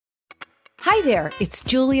Hi there, it's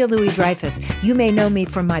Julia Louis-Dreyfus. You may know me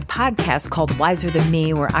from my podcast called Wiser Than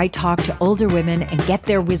Me, where I talk to older women and get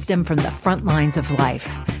their wisdom from the front lines of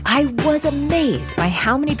life. I was amazed by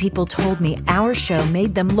how many people told me our show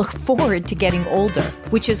made them look forward to getting older,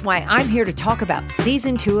 which is why I'm here to talk about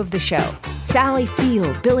season 2 of the show. Sally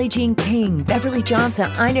Field, Billie Jean King, Beverly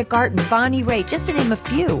Johnson, Ina Garten, Bonnie Raitt, just to name a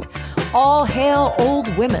few. All hail old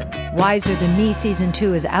women. Wiser Than Me season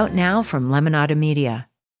 2 is out now from Lemonada Media.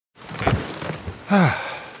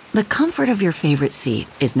 The comfort of your favorite seat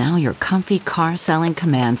is now your comfy car-selling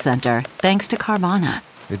command center, thanks to Carvana.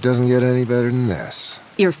 It doesn't get any better than this.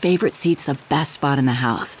 Your favorite seat's the best spot in the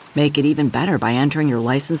house. Make it even better by entering your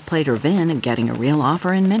license plate or VIN and getting a real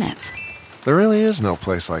offer in minutes. There really is no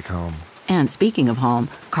place like home. And speaking of home,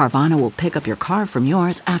 Carvana will pick up your car from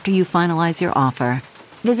yours after you finalize your offer.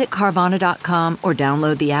 Visit Carvana.com or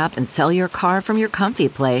download the app and sell your car from your comfy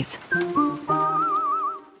place.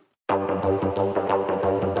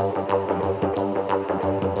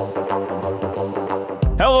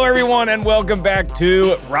 Hello, everyone, and welcome back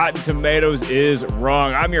to Rotten Tomatoes is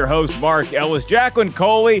Wrong. I'm your host, Mark Ellis. Jacqueline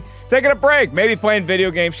Coley taking a break, maybe playing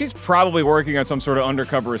video games. She's probably working on some sort of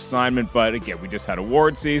undercover assignment, but again, we just had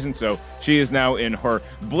award season, so she is now in her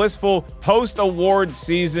blissful post-award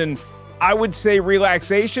season, I would say,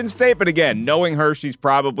 relaxation state. But again, knowing her, she's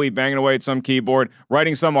probably banging away at some keyboard,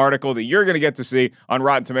 writing some article that you're going to get to see on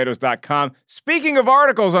RottenTomatoes.com. Speaking of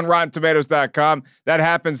articles on RottenTomatoes.com, that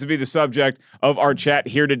happens to be the subject of our chat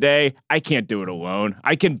here today. I can't do it alone.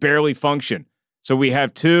 I can barely function. So we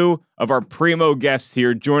have two of our primo guests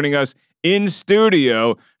here joining us in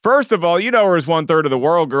studio. First of all, you know her as 1/3 of the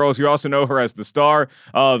world, girls. You also know her as the star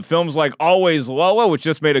of films like Always Lola, which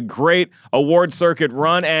just made a great award circuit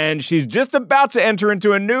run, and she's just about to enter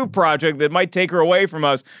into a new project that might take her away from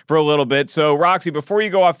us for a little bit. So, Roxy, before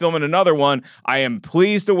you go off filming another one, I am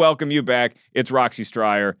pleased to welcome you back. It's Roxy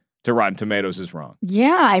Striar to Rotten Tomatoes is Wrong.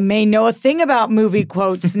 Yeah, I may know a thing about movie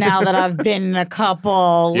quotes now that I've been in a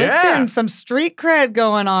couple. Yeah. Listen, some street cred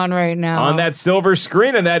going on right now. On that silver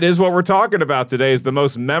screen, and that is what we're talking about today, is the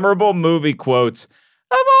most memorable movie quotes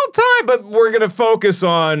of all time. But we're going to focus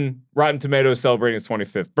on Rotten Tomatoes celebrating its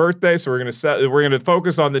 25th birthday, so we're going to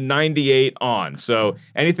focus on the 98 on. So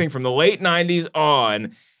anything from the late 90s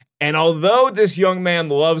on. And although this young man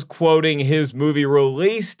loves quoting his movie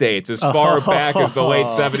release dates as far back as the late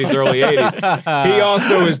 70s, early 80s, he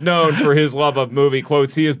also is known for his love of movie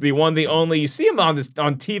quotes. He is the one, the only. You see him on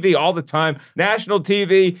TV all the time, national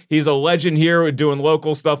TV. He's a legend here doing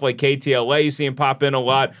local stuff like KTLA. You see him pop in a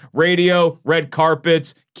lot. Radio, red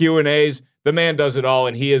carpets, Q&As. The man does it all,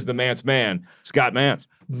 and he is the Mantz man, Scott Mantz.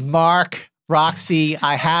 Mark, Roxy,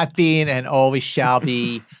 I have been and always shall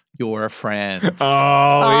be your friend.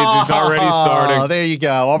 Oh, he's already starting. Oh, there you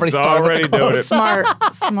go. Already doing it. Smart.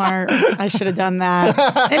 I should have done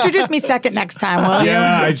that. Introduce me second next time, will you?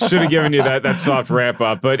 Yeah, I should have given you that soft ramp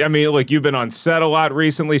up. But I mean, look, you've been on set a lot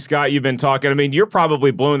recently, Scott. You've been talking. I mean, you're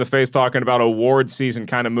probably blue in the face talking about award season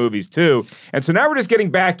kind of movies too. And so now we're just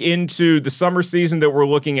getting back into the summer season that we're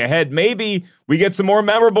looking ahead. Maybe we get some more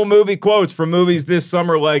memorable movie quotes from movies this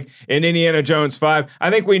summer, like in Indiana Jones 5.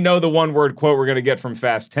 I think we know the one-word quote we're going to get from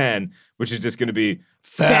Fast 10, which is just going to be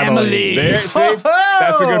family. There, see?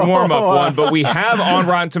 That's a good warm-up one. But we have on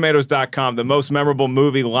RottenTomatoes.com the most memorable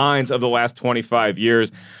movie lines of the last 25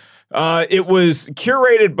 years. It was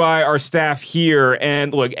curated by our staff here,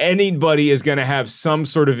 and look, anybody is going to have some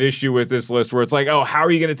sort of issue with this list where it's like, oh, how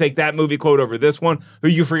are you going to take that movie quote over this one? Or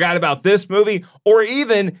you forgot about this movie? Or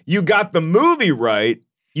even you got the movie right,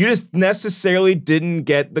 you just necessarily didn't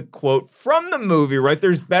get the quote from the movie, right?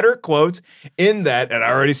 There's better quotes in that, and I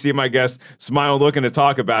already see my guest smile looking to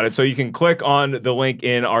talk about it. So you can click on the link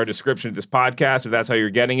in our description of this podcast if that's how you're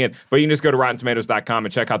getting it. But you can just go to RottenTomatoes.com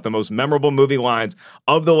and check out the most memorable movie lines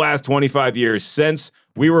of the last 25 years since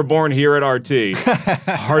we were born here at RT.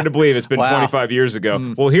 Hard to believe it's been 25 years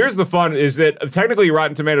ago. Well, here's the fun, is that technically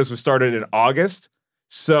Rotten Tomatoes was started in August.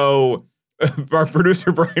 So our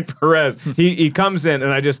producer, Brian Perez, he comes in,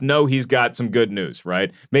 and I just know he's got some good news,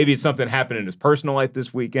 right? Maybe it's something happened in his personal life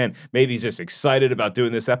this weekend. Maybe he's just excited about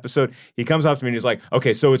doing this episode. He comes up to me, and he's like,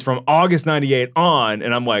 okay, so it's from August 98 on,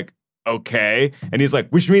 and I'm like, okay. And he's like,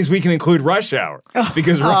 which means we can include Rush Hour,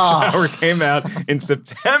 because Rush Hour came out in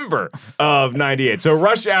September of 98. So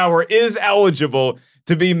Rush Hour is eligible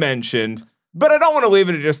to be mentioned. But I don't want to leave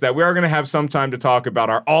it at just that. We are going to have some time to talk about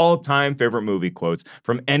our all-time favorite movie quotes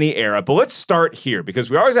from any era. But let's start here, because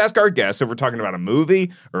we always ask our guests if we're talking about a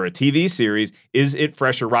movie or a TV series, is it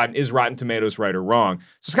fresh or rotten? Is Rotten Tomatoes right or wrong?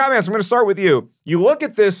 So Scott Mantz, I'm going to start with you. You look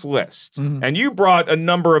at this list, and you brought a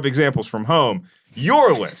number of examples from home.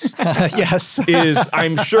 Your list Yes. is,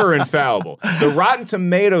 I'm sure, infallible. The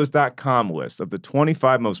RottenTomatoes.com list of the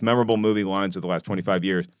 25 most memorable movie lines of the last 25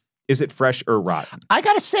 years. Is it fresh or rotten? I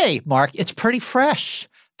got to say, Mark, it's pretty fresh.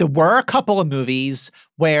 There were a couple of movies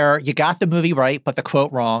where you got the movie right, but the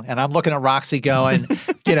quote wrong. And I'm looking at Roxy going,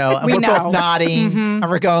 and we're both nodding. And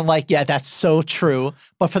we're going like, yeah, that's so true.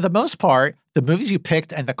 But for the most part, the movies you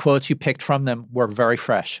picked and the quotes you picked from them were very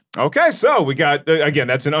fresh. Okay, so we got, again,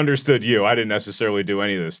 that's an understood you. I didn't necessarily do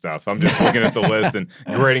any of this stuff. I'm just looking at the list and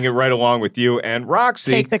grading it right along with you and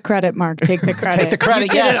Roxy. Take the credit, Mark. Take the credit. Take the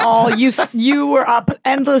credit, you did it all. You were up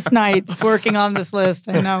endless nights working on this list.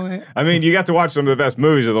 I know it. I mean, you got to watch some of the best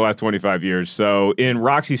movies of the last 25 years. So in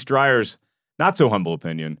Roxy Striar's not so humble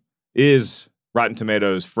opinion, is Rotten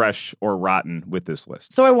Tomatoes fresh or rotten with this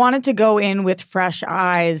list? So I wanted to go in with fresh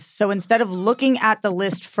eyes. So instead of looking at the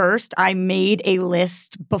list first, I made a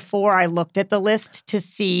list before I looked at the list to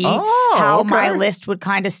see how my list would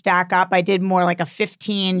kind of stack up. I did more like a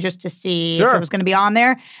 15 just to see if it was going to be on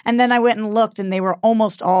there. And then I went and looked and they were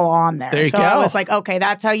almost all on there. There you so go. I was like, okay,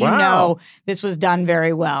 that's how you know this was done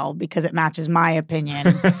very well because it matches my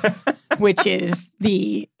opinion. Which is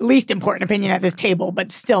the least important opinion at this table,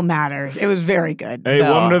 but still matters. It was very good. Hey,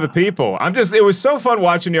 woman of the people. It was so fun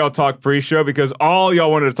watching y'all talk pre-show because all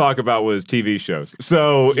y'all wanted to talk about was TV shows.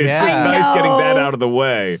 So it's just nice getting that out of the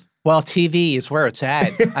way. Well, TV is where it's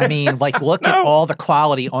at. I mean, look at all the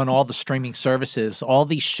quality on all the streaming services, all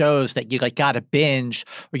these shows that you got to binge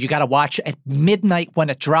or you got to watch at midnight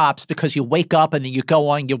when it drops because you wake up and then you go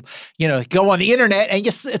on, go on the internet and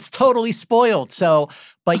it's totally spoiled. So,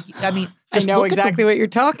 but I mean, I know exactly what you're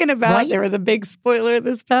talking about. Right? There was a big spoiler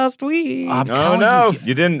this past week.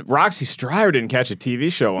 You didn't. Roxy Striar didn't catch a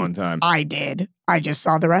TV show on time. I did. I just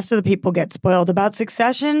saw the rest of the people get spoiled about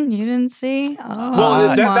Succession. You didn't see?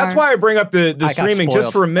 Well, that's why I bring up the streaming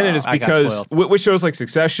just for a minute is because with shows like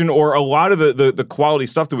Succession or a lot of the quality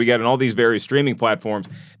stuff that we get on all these various streaming platforms,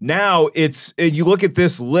 now you look at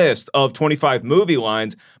this list of 25 movie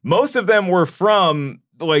lines, most of them were from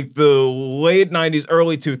like the late 90s,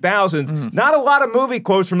 early 2000s. Not a lot of movie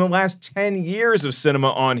quotes from the last 10 years of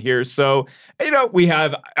cinema on here. So, we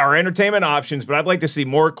have our entertainment options, but I'd like to see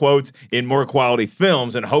more quotes in more quality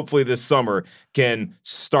films, and hopefully this summer can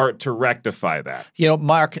start to rectify that.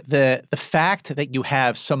 Mark, the fact that you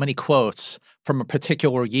have so many quotes from a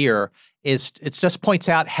particular year it just points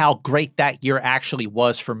out how great that year actually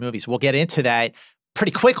was for movies. We'll get into that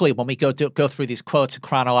pretty quickly when we go through these quotes in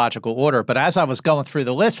chronological order. But as I was going through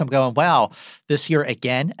the list, I'm going, wow, this year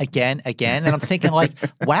again. And I'm thinking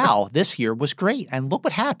wow, this year was great. And look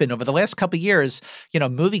what happened over the last couple of years.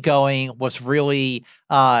 Movie going was really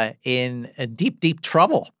in deep, deep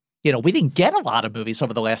trouble. We didn't get a lot of movies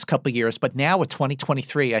over the last couple of years, but now with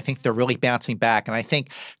 2023, I think they're really bouncing back. And I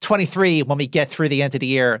think 23, when we get through the end of the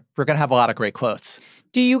year, we're going to have a lot of great quotes.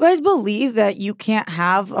 Do you guys believe that you can't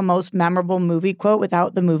have a most memorable movie quote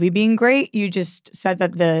without the movie being great? You just said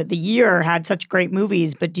that the year had such great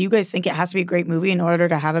movies, but do you guys think it has to be a great movie in order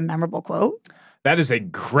to have a memorable quote? That is a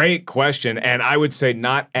great question, and I would say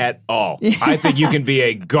not at all. I think you can be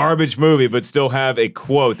a garbage movie but still have a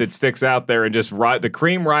quote that sticks out there and just the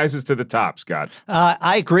cream rises to the top, Scott.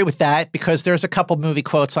 I agree with that because there's a couple movie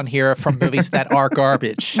quotes on here from movies that are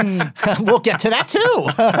garbage. We'll get to that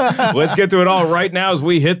too. Let's get to it all right now as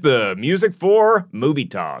we hit the music for Movie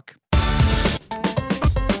Talk.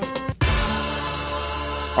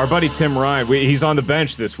 Our buddy Tim Ryan, he's on the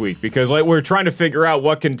bench this week because we're trying to figure out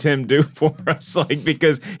what can Tim do for us,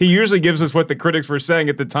 because he usually gives us what the critics were saying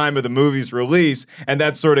at the time of the movie's release, and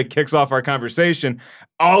that sort of kicks off our conversation.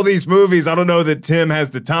 All these movies, I don't know that Tim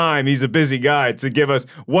has the time, he's a busy guy, to give us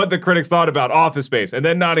what the critics thought about Office Space, and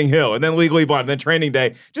then Notting Hill, and then Legally Blonde, and then Training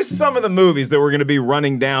Day, just some of the movies that we're going to be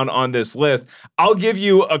running down on this list. I'll give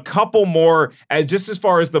you a couple more, just as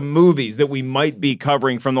far as the movies that we might be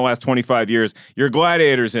covering from the last 25 years. Your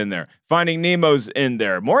Gladiator's in there. Finding Nemo's in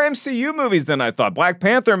there. More MCU movies than I thought. Black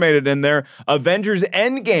Panther made it in there. Avengers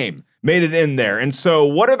Endgame made it in there. And so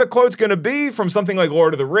what are the quotes going to be from something like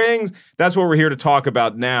Lord of the Rings? That's what we're here to talk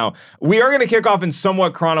about now. We are going to kick off in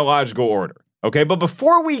somewhat chronological order, okay? But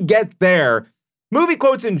before we get there, movie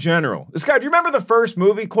quotes in general. Scott, do you remember the first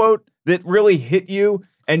movie quote that really hit you?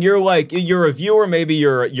 And you're a viewer, maybe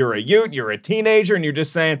you're a youth, you're a teenager, and you're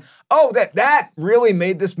just saying, oh, that really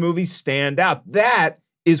made this movie stand out. That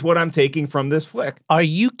is what I'm taking from this flick. Are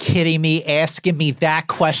you kidding me asking me that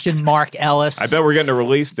question, Mark Ellis? I bet we're getting a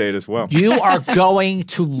release date as well. You are going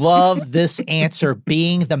to love this answer,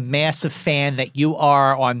 being the massive fan that you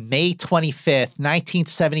are. On May 25th,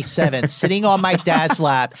 1977, sitting on my dad's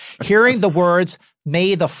lap, hearing the words,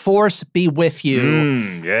 "May the force be with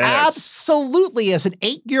you." Yes. Absolutely. As an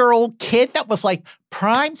 8-year-old kid, that was like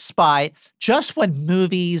prime spot, just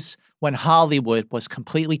when Hollywood was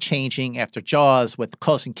completely changing after Jaws with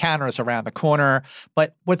Close Encounters around the corner.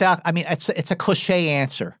 But it's a cliche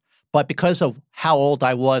answer. But because of how old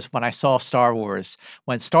I was when I saw Star Wars,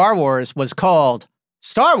 when Star Wars was called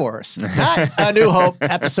Star Wars, not A New Hope,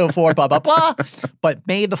 Episode 4, blah, blah, blah. But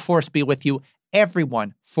may the force be with you.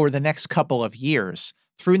 Everyone, for the next couple of years,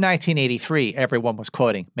 through 1983, everyone was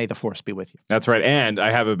quoting, "May the force be with you." That's right. And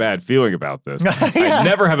I have a bad feeling about this. I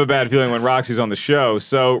never have a bad feeling when Roxy's on the show.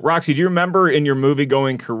 So, Roxy, do you remember in your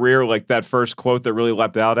movie-going career, like that first quote that really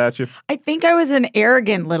leapt out at you? I think I was an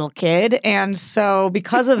arrogant little kid. And so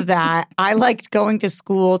because of that, I liked going to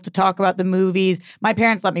school to talk about the movies. My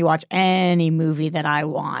parents let me watch any movie that I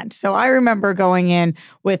want. So I remember going in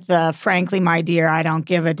with the "Frankly, my dear, I don't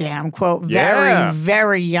give a damn" quote, very,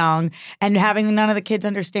 very young, and having none of the kids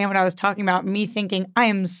understand what I was talking about, me thinking, I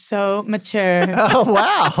am so mature. Oh,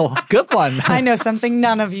 wow. Good one. I know something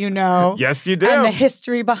none of you know. Yes, you do. And the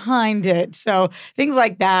history behind it. So things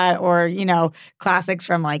like that, or, classics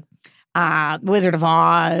from like Wizard of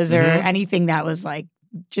Oz, or anything that was like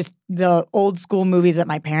just the old school movies that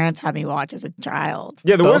my parents had me watch as a child.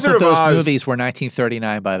 Yeah, Both Wizard of those Oz movies were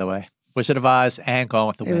 1939, by the way. Wizard of Oz and Gone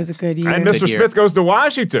with the Wind. It was a good year. And Mr. Smith Goes to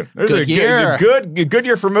Washington. There's Good year. Good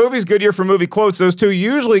year for movies, good year for movie quotes. Those two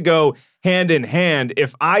usually go hand in hand.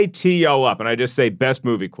 If I tee y'all up and I just say best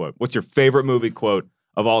movie quote, what's your favorite movie quote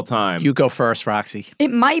of all time? You go first, Roxy.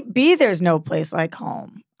 It might be "There's no place like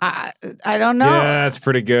home." I don't know. Yeah, that's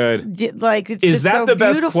pretty good. It's Is just that so the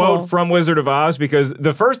best beautiful. quote from Wizard of Oz? Because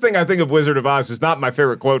the first thing I think of Wizard of Oz is not my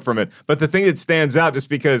favorite quote from it, but the thing that stands out just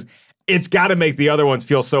because it's got to make the other ones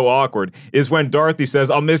feel so awkward is when Dorothy says,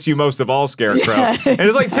 "I'll miss you most of all, Scarecrow." Yeah. And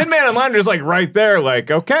it's like Tin Man and Liner's like right there, like,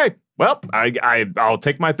 okay, well, I'll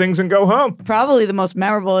take my things and go home. Probably the most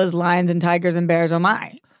memorable is "Lions and Tigers and Bears, oh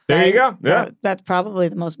my." There you go. Yeah. That's probably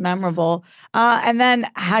the most memorable. And then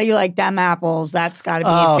 "How do you like them apples?" That's got to be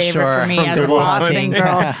a favorite for me as a Boston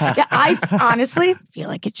girl. Yeah, I honestly feel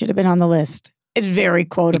like it should have been on the list. It's very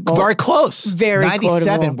quotable. Very close. Very 97.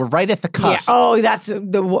 quotable. We're right at the cusp. Yeah. Oh,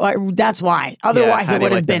 that's why. Otherwise, how it do you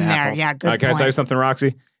would have like them been there. apples? Yeah, good point. Can I tell you something,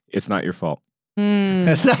 Roxy? It's not your fault.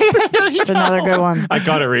 It's another good one. I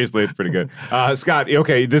caught it recently. It's pretty good. Scott,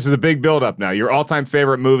 okay, this is a big build-up now. Your all-time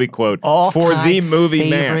favorite movie quote for the movie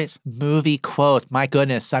Mantz. Movie quote. My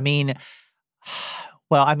goodness. Look,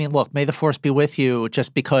 "May the force be with you,"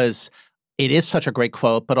 just because it is such a great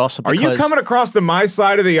quote, but also because... Are you coming across to my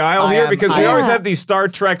side of the aisle here? Because we always have these Star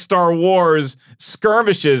Trek, Star Wars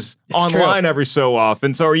skirmishes online every so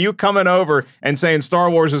often. So are you coming over and saying Star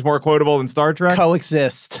Wars is more quotable than Star Trek?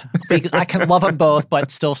 Coexist. I can love them both, but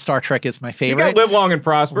still Star Trek is my favorite. You got Live Long and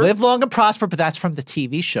Prosper. Live Long and Prosper, but that's from the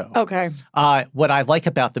TV show. Okay. What I like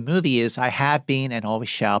about the movie is I have been and always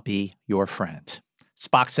shall be your friend.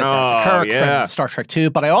 Spock said that to Kirk from Star Trek 2.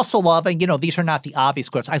 But I also love, and these are not the obvious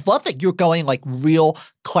quotes. I love that you're going like real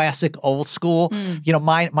classic old school.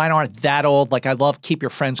 Mine aren't that old. Like I love "Keep your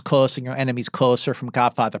friends close and your enemies closer" from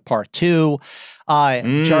Godfather Part 2.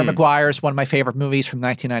 Jerry Maguire's one of my favorite movies from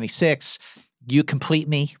 1996. "You complete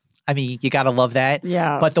me." You got to love that.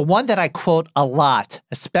 Yeah. But the one that I quote a lot,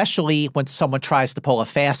 especially when someone tries to pull a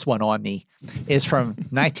fast one on me, is from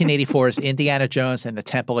 1984's Indiana Jones and the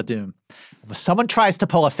Temple of Doom. When someone tries to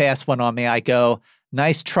pull a fast one on me, I go,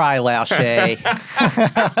 "Nice try, Lao Shay."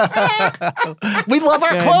 We love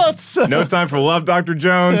our quotes. No time for love, Dr.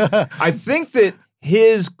 Jones. I think that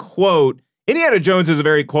his quote, Indiana Jones is a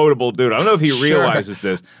very quotable dude. I don't know if he realizes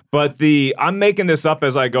this, but the "I'm making this up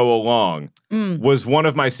as I go along" was one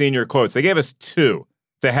of my senior quotes. They gave us two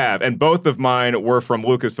to have, and both of mine were from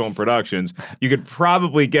Lucasfilm Productions. You could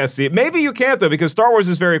probably guess maybe you can't though, because Star Wars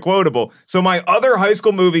is very quotable. So my other high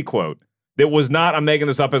school movie quote that was not "I'm making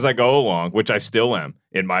this up as I go along," which I still am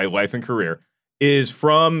in my life and career, is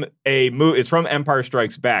from a movie. It's from Empire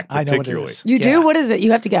Strikes Back, particularly. I know what it is. You do? What is it?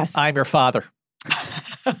 You have to guess. "I'm your father."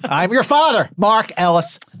 "I'm your father, Mark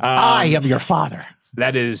Ellis. I am your father."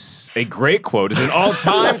 That is a great quote. It's an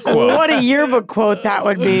all-time quote. What a yearbook quote that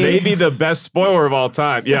would be. Maybe the best spoiler of all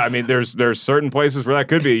time. Yeah, there's certain places where that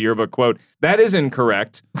could be a yearbook quote. That is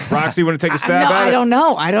incorrect. Roxy, you want to take a stab at it? I don't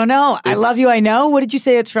know. I love you, I know. What did you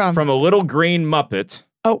say it's from? From a Little Green Muppet.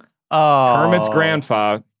 Oh. Kermit's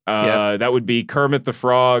grandfather. That would be Kermit the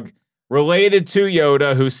Frog. related to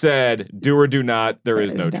Yoda, who said, "Do or do not, there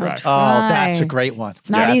is no try." Oh, that's a great one. It's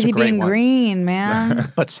not easy being green,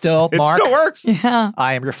 man. But still, It Mark, still works. Yeah.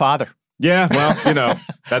 I am your father. Yeah, well,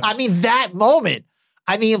 that's. I mean, that moment.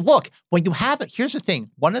 I mean, look, when you have it, here's the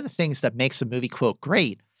thing. One of the things that makes a movie quote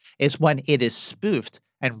great is when it is spoofed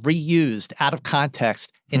and reused out of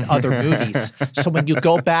context in other movies. So when you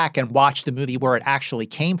go back and watch the movie where it actually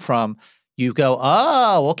came from, you go,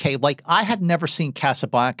 oh, okay. Like I had never seen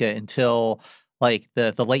Casablanca until like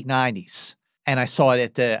the late 90s. And I saw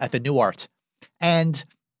it at the New Art. And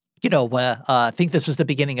I think this is the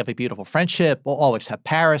beginning of a beautiful friendship. We'll always have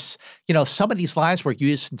Paris. Some of these lines were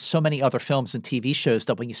used in so many other films and TV shows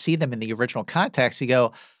that when you see them in the original context, you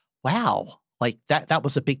go, wow, like that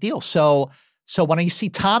was a big deal. So when you see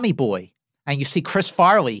Tommy Boy and you see Chris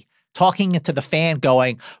Farley talking into the fan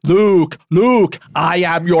going, Luke, I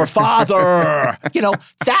am your father.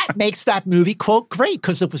 That makes that movie, quote, great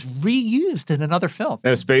because it was reused in another film.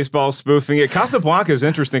 And Spaceballs spoofing it. Casablanca is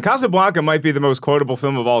interesting. Casablanca might be the most quotable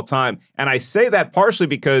film of all time. And I say that partially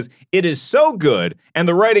because it is so good and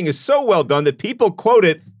the writing is so well done that people quote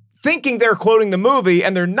it thinking they're quoting the movie,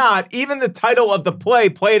 and they're not. Even the title of the play,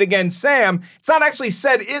 Play It Again, Sam, it's not actually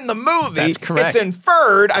said in the movie. That's correct. It's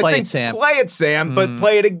inferred. Play I think it, Sam. Play It, Sam, but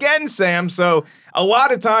Play It Again, Sam. So a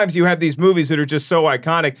lot of times you have these movies that are just so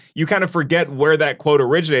iconic, you kind of forget where that quote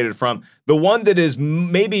originated from. The one that is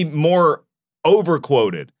maybe more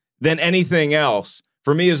overquoted than anything else,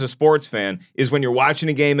 for me as a sports fan, is when you're watching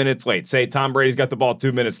a game and it's late. Say Tom Brady's got the ball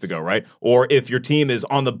 2 minutes to go, right? Or if your team is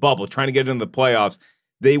on the bubble trying to get into the playoffs,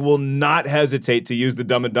 they will not hesitate to use the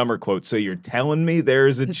Dumb and Dumber quote. So you're telling me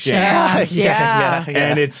there's a chance. Yeah.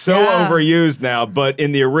 And it's so overused now, but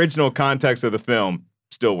in the original context of the film,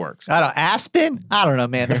 still works. I don't know. Aspen? I don't know,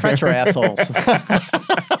 man. The French are assholes.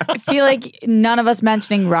 I feel like none of us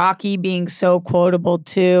mentioning Rocky being so quotable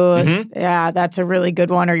too. Yeah, that's a really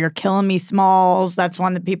good one. Or You're Killing Me, Smalls. That's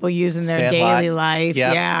one that people use in their daily life.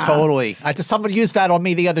 Yeah, totally. Somebody used that on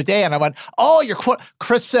me the other day, and I went, "Oh, you're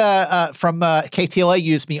Chris from KTLA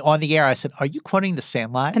used me on the air." I said, "Are you quoting The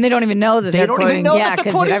Sandlot?" And they don't even know that they're quoting. Even know that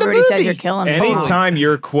they're quoting the everybody said movie. You're killing me. Anytime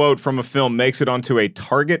your quote from a film makes it onto a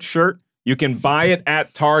Target shirt, you can buy it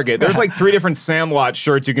at Target. There's like 3 different Sandlot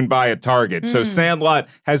shirts you can buy at Target. So Sandlot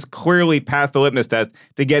has clearly passed the litmus test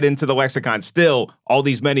to get into the lexicon still all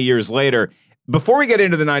these many years later. Before we get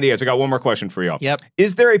into the 98s, I got one more question for y'all. Yep.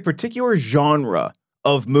 Is there a particular genre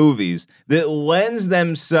of movies that lends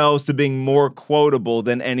themselves to being more quotable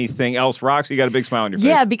than anything else? Roxy, you got a big smile on your face.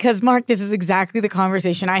 Yeah, because Mark, this is exactly the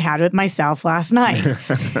conversation I had with myself last night.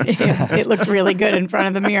 It looked really good in front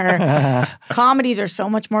of the mirror. Comedies are so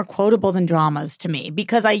much more quotable than dramas to me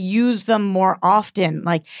because I use them more often.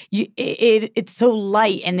 Like it's so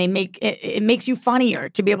light, and it makes you funnier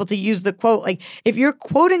to be able to use the quote. Like if you're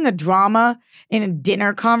quoting a drama in a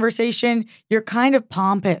dinner conversation, you're kind of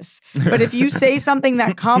pompous. But if you say something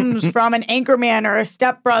that comes from an Anchorman or a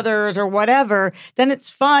Step Brothers or whatever, then it's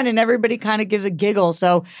fun and everybody kind of gives a giggle.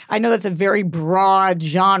 So I know that's a very broad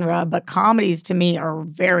genre, but comedies to me are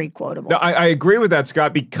very quotable. No, I agree with that,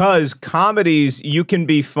 Scott, because comedies, you can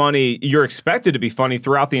be funny. You're expected to be funny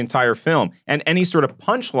throughout the entire film. And any sort of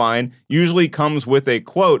punchline usually comes with a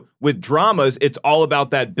quote. With dramas, it's all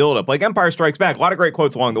about that buildup. Like Empire Strikes Back, a lot of great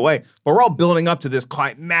quotes along the way, but we're all building up to this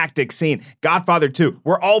climactic scene. Godfather 2,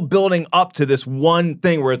 we're all building up to this one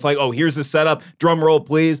thing where it's like, oh, here's the setup, drum roll,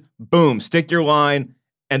 please, boom, stick your line,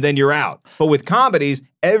 and then you're out. But with comedies,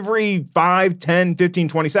 every 5, 10, 15,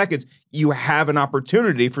 20 seconds, you have an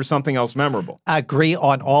opportunity for something else memorable. I agree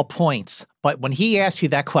on all points. But when he asked you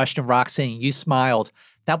that question, Roxy, and you smiled,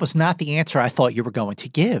 that was not the answer I thought you were going to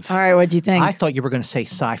give. All right, what'd you think? I thought you were going to say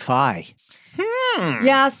sci-fi.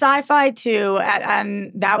 Yeah, sci-fi too,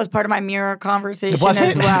 and that was part of my mirror conversation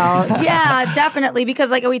as well. Yeah, definitely,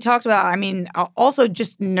 because like we talked about, I mean, also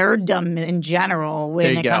just nerddom in general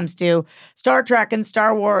when it comes to Star Trek and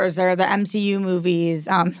Star Wars or the MCU movies.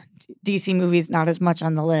 DC movies, not as much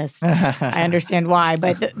on the list. I understand why,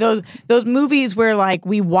 but those movies where like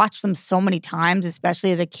we watch them so many times,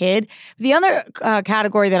 especially as a kid. The other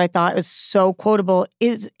category that I thought was so quotable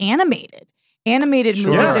is animated. Animated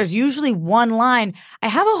movies, there's usually one line. I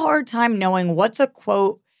have a hard time knowing what's a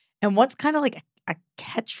quote and what's kind of like a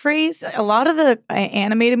catchphrase. A lot of the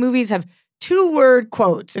animated movies have 2-word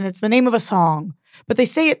quotes, and it's the name of a song. But they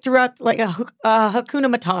say it throughout like a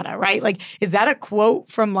Hakuna Matata, right? Like, is that a quote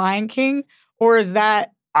from Lion King? Or is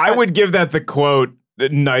that... I would give that the quote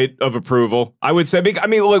night of approval. I would say, I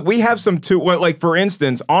mean, look, we have some like, for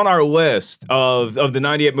instance, on our list of the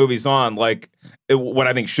 98 movies on, like, what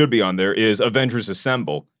I think should be on there is Avengers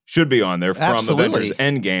Assemble. Should be on there from Avengers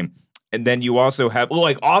Endgame. And then you also have,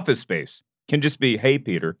 like Office Space can just be, hey,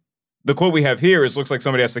 Peter. The quote we have here is, looks like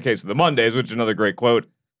somebody has the case of the Mondays, which is another great quote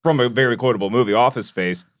from a very quotable movie, Office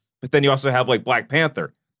Space. But then you also have like Black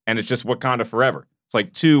Panther, and it's just Wakanda Forever. It's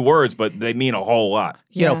like 2 words, but they mean a whole lot.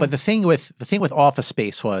 You know, but the thing with Office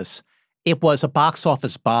Space was it was a box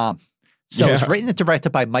office bomb. So it was written and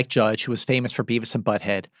directed by Mike Judge, who was famous for Beavis and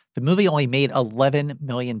Butthead. The movie only made $11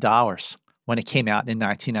 million when it came out in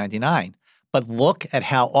 1999. But look at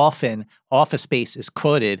how often Office Space is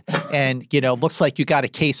quoted. And, you know, looks like you got a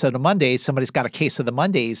case of the Mondays. Somebody's got a case of the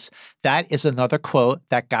Mondays. That is another quote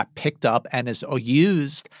that got picked up and is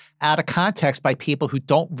used out of context by people who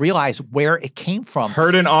don't realize where it came from.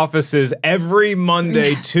 Heard in offices every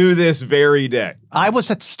Monday to this very day. I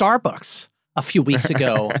was at Starbucks a few weeks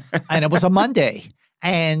ago, and it was a Monday.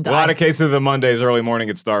 And a lot of cases of the Mondays early morning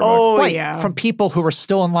at Starbucks. Oh, right, yeah. From people who are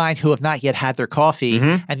still in line who have not yet had their coffee.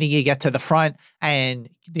 And then you get to the front and,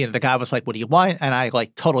 you know, the guy was like, what do you want? And I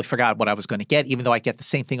like totally forgot what I was going to get, even though I get the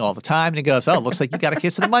same thing all the time. And he goes, oh, looks like you got a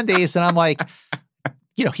case of the Mondays. And I'm like,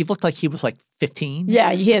 you know, he looked like he was like 15.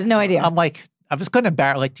 Yeah, he has no idea. I'm like, I was going to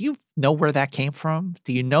embarrass, like, do you know where that came from?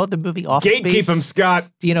 Do you know the movie Office Space? Gatekeep him, Scott.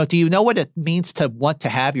 Do you know what it means to want to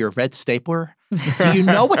have your red stapler? Do you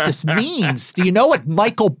know what this means? Do you know what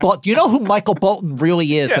do you know who Michael Bolton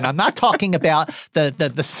really is? Yeah. And I'm not talking about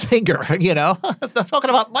the singer, you know? I'm talking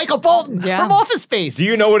about Michael Bolton from Office Space. Do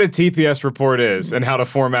you know what a TPS report is and how to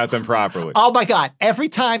format them properly? Oh my God. Every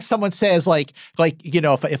time someone says like, you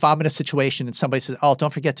know, if I'm in a situation and somebody says, oh,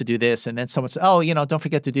 don't forget to do this. And then someone says, oh, you know, don't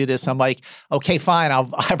forget to do this. I'm like, okay, fine.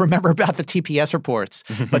 I remember about the TPS reports.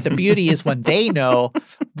 But the beauty is when they know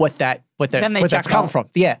what that's come from.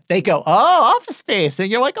 Yeah. They go, oh, Office Space.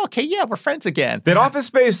 And you're like, okay, yeah, we're friends again. Did Office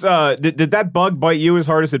Space, did that bug bite you as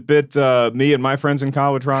hard as it bit me and my friends in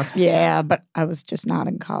college, Rox? Yeah, but I was just not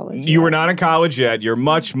in college. You were not in college yet. You're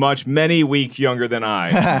many weeks younger than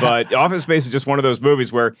I. But Office Space is just one of those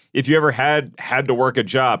movies where if you ever had to work a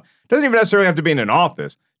job, doesn't even necessarily have to be in an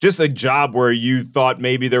office, just a job where you thought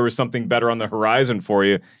maybe there was something better on the horizon for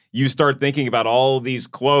you. You start thinking about all these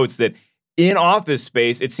quotes that in Office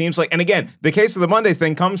Space, it seems like, and again, the case of the Mondays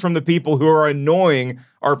thing comes from the people who are annoying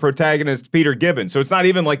our protagonist, Peter Gibbons. So it's not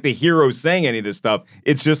even like the hero saying any of this stuff.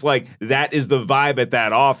 It's just like that is the vibe at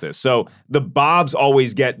that office. So the Bobs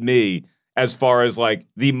always get me as far as like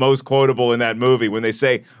the most quotable in that movie when they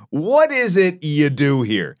say, what is it you do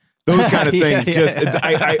here? Those kind of things.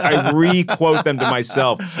 I re-quote them to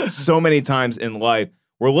myself so many times in life.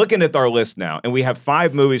 We're looking at our list now, and we have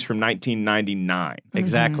 5 movies from 1999.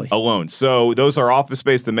 Exactly. Alone. So those are Office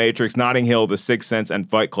Space, The Matrix, Notting Hill, The Sixth Sense, and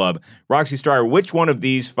Fight Club. Roxy Striar, which one of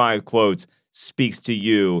these 5 quotes speaks to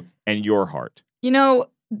you and your heart? You know,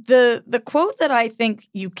 the quote that I think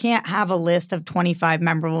you can't have a list of 25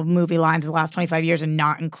 memorable movie lines in the last 25 years and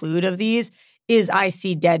not include of these is I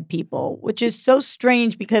see dead people, which is so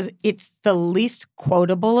strange because it's the least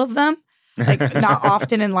quotable of them. Like, not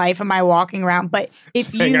often in life am I walking around, but if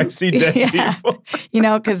saying I see dead people. You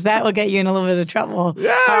know, because that will get you in a little bit of trouble.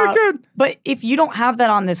 Yeah, good. But if you don't have that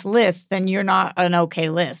on this list, then you're not an okay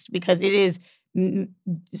list because it is.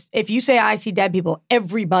 If you say I see dead people,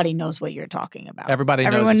 everybody knows what you're talking about. Everyone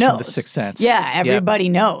knows. From The Sixth Sense. Yeah, everybody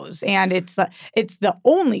knows, and it's the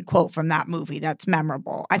only quote from that movie that's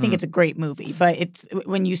memorable. I think it's a great movie, but it's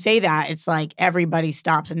when you say that, it's like everybody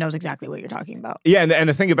stops and knows exactly what you're talking about. Yeah, and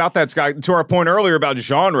the thing about that, Scott, to our point earlier about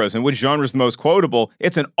genres and which genre is the most quotable,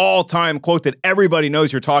 it's an all-time quote that everybody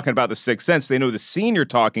knows you're talking about The Sixth Sense. They know the scene you're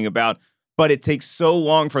talking about. But it takes so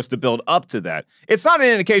long for us to build up to that. It's not an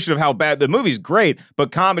indication of how bad the movie's great,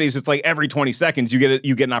 but comedies, it's like every 20 seconds you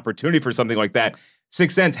get an opportunity for something like that.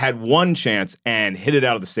 Sixth Sense had one chance and hit it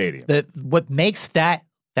out of the stadium. What makes that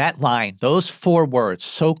line, those 4 words,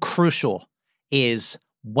 so crucial is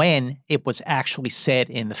when it was actually said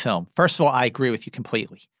in the film. First of all, I agree with you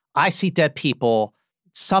completely. I see dead people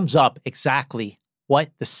sums up exactly what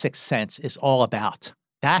The Sixth Sense is all about.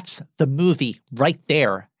 That's the movie right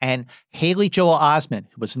there. And Haley Joel Osment,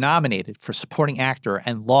 who was nominated for supporting actor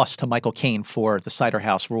and lost to Michael Caine for The Cider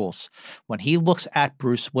House Rules, when he looks at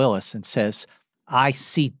Bruce Willis and says, I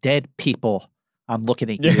see dead people, I'm looking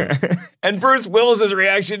at you. Yeah. And Bruce Willis's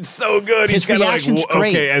reaction's so good. His He's reaction's like,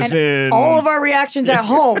 great. Okay, as and in all of our reactions at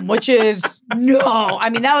home, which is no. I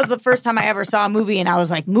mean, that was the first time I ever saw a movie, and I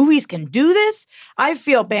was like, movies can do this? I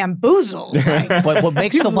feel bamboozled. Like, what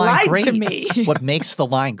makes the line great? To me. What makes the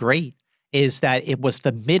line great is that it was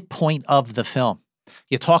the midpoint of the film.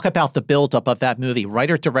 You talk about the buildup of that movie.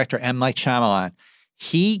 Writer-director M. Night Shyamalan,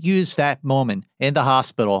 he used that moment in the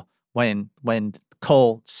hospital when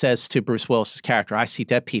Cole says to Bruce Willis's character, I see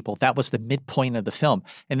dead people. That was the midpoint of the film.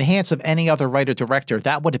 In the hands of any other writer-director,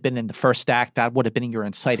 that would have been in the first act. That would have been your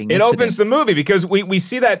inciting incident. It opens the movie because we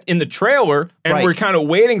see that in the trailer and we're kind of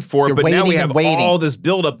waiting for it. But now we have all this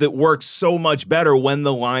buildup that works so much better when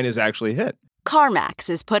the line is actually hit. CarMax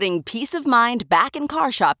is putting peace of mind back in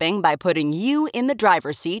car shopping by putting you in the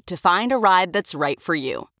driver's seat to find a ride that's right for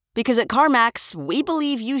you. Because at CarMax, we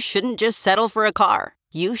believe you shouldn't just settle for a car.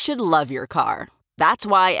 You should love your car. That's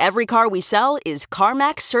why every car we sell is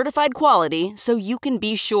CarMax certified quality, so you can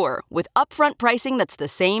be sure with upfront pricing that's the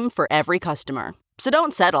same for every customer. So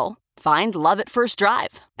don't settle. Find love at first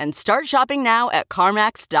drive and start shopping now at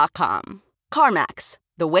CarMax.com. CarMax,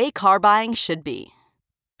 the way car buying should be.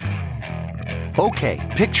 Okay,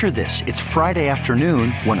 picture this. It's Friday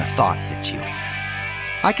afternoon when a thought hits you.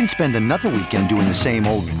 I can spend another weekend doing the same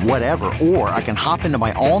old whatever, or I can hop into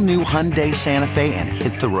my all-new Hyundai Santa Fe and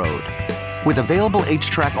hit the road. With available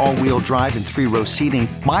H-Track all-wheel drive and 3-row seating,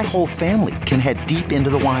 my whole family can head deep into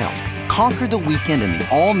the wild. Conquer the weekend in the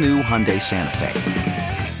all-new Hyundai Santa Fe.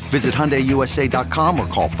 Visit HyundaiUSA.com or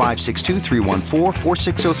call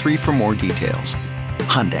 562-314-4603 for more details.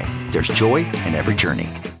 Hyundai, there's joy in every journey.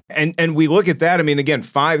 And we look at that, I mean, again,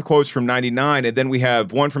 5 quotes from 99, and then we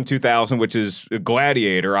have one from 2000, which is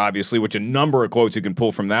Gladiator, obviously, which a number of quotes you can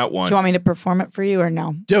pull from that one. Do you want me to perform it for you or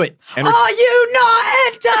no? Do it. Are you not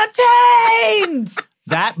entertained?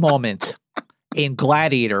 That moment in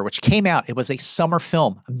Gladiator, which came out, it was a summer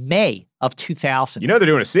film, May of 2000. You know they're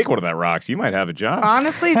doing a sequel to that, Roxy. You might have a job.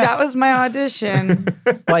 Honestly, that was my audition.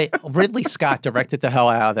 But Ridley Scott directed the hell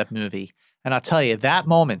out of that movie. And I'll tell you, that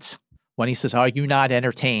moment when he says, are you not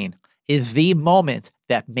entertained, is the moment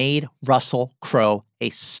that made Russell Crowe a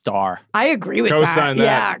star. I agree with that.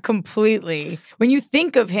 Yeah, completely. When you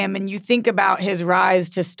think of him and you think about his rise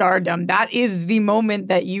to stardom, that is the moment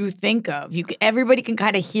that you think of. Everybody can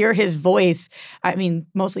kind of hear his voice. I mean,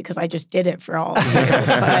 mostly because I just did it for all of you.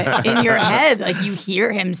 But in your head, like you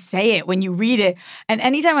hear him say it when you read it. And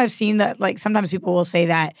anytime I've seen that, like sometimes people will say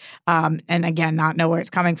that, and again, not know where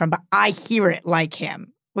it's coming from, but I hear it like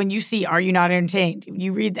him. When you see, are you not entertained?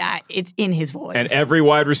 You read that, it's in his voice. And every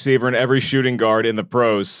wide receiver and every shooting guard in the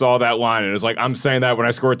pros saw that line. And it was like, I'm saying that when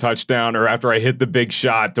I score a touchdown or after I hit the big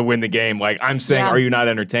shot to win the game. Like, I'm saying, are you not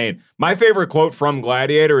entertained? My favorite quote from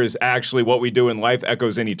Gladiator is actually, what we do in life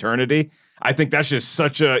echoes in eternity. I think that's just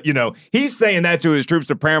such a, he's saying that to his troops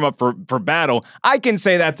to prepare him up for battle. I can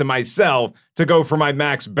say that to myself to go for my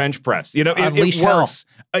max bench press. It works.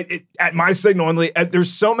 At my signal,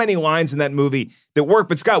 there's so many lines in that movie that work.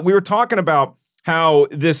 But Scott, we were talking about how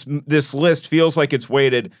this list feels like it's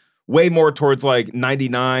weighted way more towards like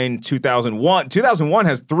 99, 2001. 2001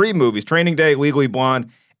 has 3 movies, Training Day, Legally Blonde,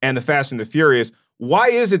 and The Fast and the Furious. Why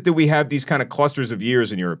is it that we have these kind of clusters of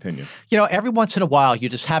years, in your opinion? Every once in a while, you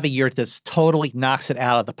just have a year that totally knocks it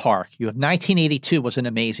out of the park. You have 1982 was an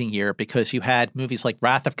amazing year because you had movies like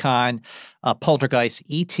Wrath of Khan, Poltergeist,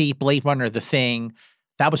 E.T., Blade Runner, The Thing.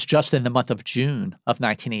 That was just in the month of June of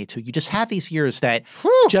 1982. You just have these years that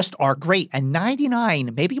just are great. And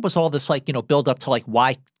 99, maybe it was all this build up to like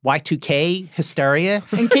Y2K hysteria.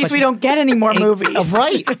 In case we don't get any more movies.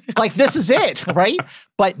 Right. Like this is it, right?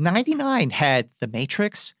 But 99 had The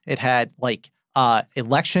Matrix. It had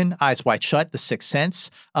Election, Eyes Wide Shut, The Sixth Sense,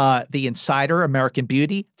 The Insider, American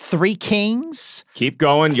Beauty, Three Kings. Keep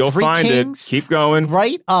going. You'll find it. Keep going.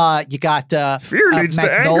 Right? You got Fear leads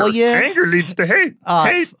Magnolia. to anger. Anger leads to hate.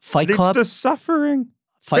 Hate Fight leads Club. to suffering.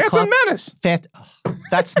 Phantom Menace.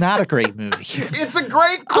 That's not a great movie. It's a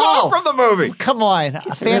great quote from the movie. Come on.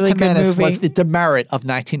 Phantom Menace was the demerit of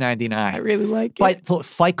 1999. I really like it. But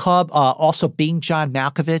Fight Club, also Being John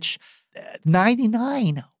Malkovich,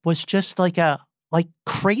 99 was just like a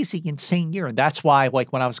crazy, insane year. And that's why,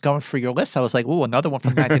 when I was going through your list, I was like, ooh, another one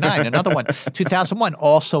from 99, another one. 2001,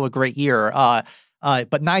 also a great year.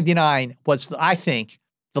 But 99 was, I think,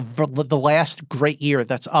 the last great year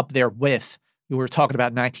that's up there with, you were talking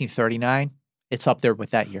about 1939. It's up there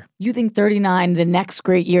with that year. You think 39, the next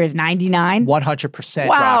great year is 99? 100%.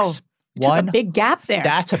 Wow. Rox. Took a big gap there.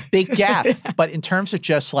 That's a big gap. But in terms of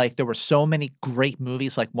just there were so many great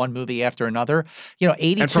movies, one movie after another.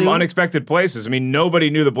 82. And from unexpected places. I mean, nobody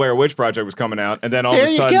knew the Blair Witch Project was coming out, and then all of a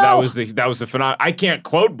sudden that was the phenomenon. I can't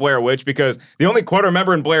quote Blair Witch because the only quote I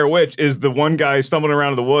remember in Blair Witch is the one guy stumbling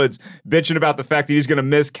around in the woods bitching about the fact that he's going to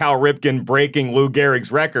miss Cal Ripken breaking Lou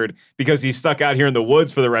Gehrig's record because he's stuck out here in the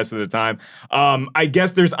woods for the rest of the time. I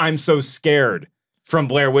guess there's I'm So Scared from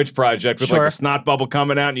Blair Witch Project with like the snot bubble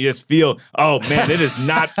coming out, and you just feel, oh man, it is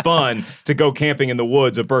not fun to go camping in the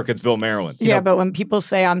woods of Burkittsville, Maryland. Yeah, but when people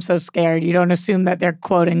say I'm so scared, you don't assume that they're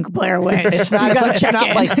quoting Blair Witch. It's not like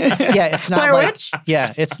it's not Blair like Witch?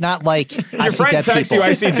 Yeah, it's not like your friend texts you,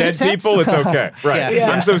 I see dead people, it's okay. Right. Yeah.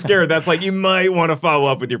 I'm so scared. That's like you might want to follow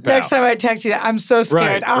up with your pal. Next time I text you that, I'm so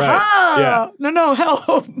scared. Right, Aha! yeah. No,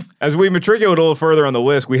 help. As we matriculate a little further on the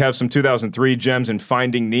list, we have some 2003 gems in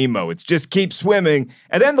Finding Nemo. It's Just Keep Swimming.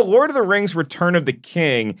 And then The Lord of the Rings, Return of the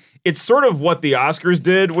King. It's sort of what the Oscars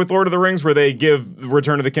did with Lord of the Rings, where they give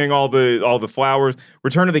Return of the King all the flowers.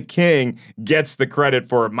 Return of the King gets the credit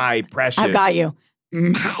for My Precious. I got you.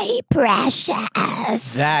 My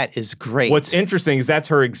precious. That is great. What's interesting is that's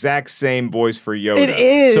her exact same voice for Yoda. It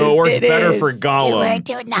is. So it works It better is. for Gollum.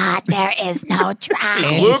 Do not, there is no try.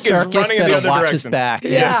 Andy Luke is Serkis running in the better other watch direction. his back.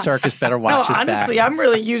 Yeah. Andy Serkis better watch his back. Honestly, I'm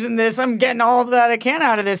really using this. I'm getting all that I can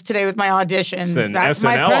out of this today with my auditions. It's an That's SNL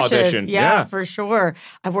my precious. audition. Yeah. For sure.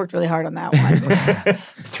 I've worked really hard on that one.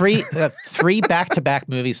 Three back-to-back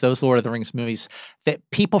movies, those Lord of the Rings movies, that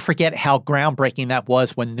people forget how groundbreaking that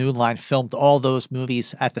was when New Line filmed all those movies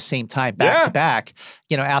at the same time, back to back,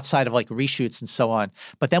 outside of like reshoots and so on.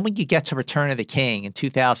 But then when you get to Return of the King in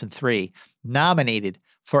 2003, nominated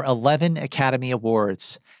for 11 Academy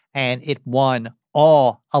Awards, and it won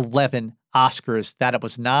all 11 Oscars that it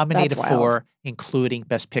was nominated for, including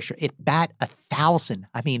Best Picture. It bat 1,000.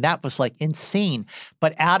 I mean, that was like insane.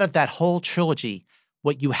 But out of that whole trilogy,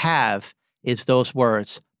 what you have is those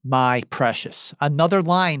words, my precious. Another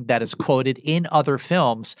line that is quoted in other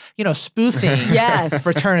films, spoofing Yes.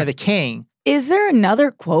 Return of the King. Is there another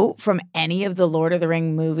quote from any of the Lord of the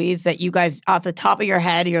Ring movies that you guys, off the top of your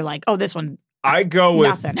head, you're like, oh, this one? I go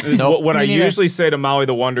with Nothing. what I Me neither. usually say to Molly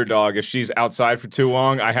the Wonder Dog. If she's outside for too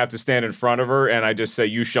long, I have to stand in front of her and I just say,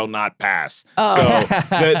 "You shall not pass." Oh. So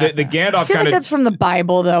the Gandalf I feel kind like of that's from the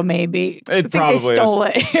Bible, though, maybe. I think probably they stole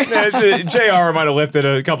it. JR might have lifted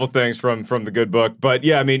a couple things from the good book, but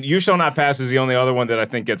yeah, I mean, "You shall not pass" is the only other one that I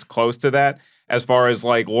think gets close to that as far as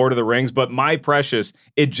like Lord of the Rings. But My Precious,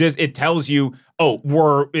 it tells you,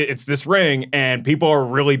 oh, it's this ring, and people are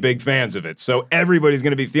really big fans of it. So everybody's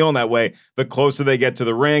going to be feeling that way the closer they get to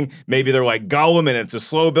the ring. Maybe they're like Gollum, and it's a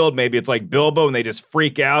slow build. Maybe it's like Bilbo, and they just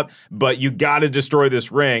freak out. But you got to destroy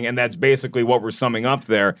this ring, and that's basically what we're summing up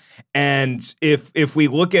there. And if we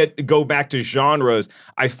go back to genres,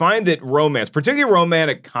 I find that romance, particularly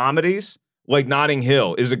romantic comedies, like Notting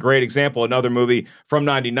Hill is a great example. Another movie from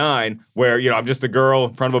 '99 where, I'm just a girl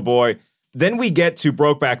in front of a boy. Then we get to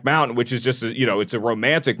Brokeback Mountain, which is just, it's a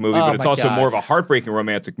romantic movie, but it's also more of a heartbreaking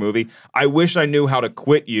romantic movie. I Wish I Knew How to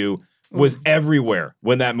Quit You was everywhere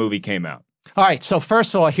when that movie came out. All right. So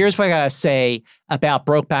first of all, here's what I got to say about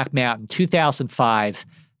Brokeback Mountain, 2005.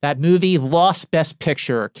 That movie lost Best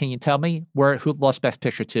Picture. Can you tell me who lost Best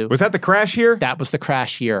Picture to? Was that the crash year? That was the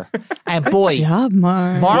crash year. And boy, Good job,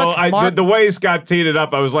 Mark. Mark, the way Scott teed it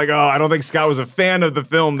up, I was like, I don't think Scott was a fan of the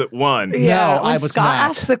film that won. Yeah, no, when I was Scott not.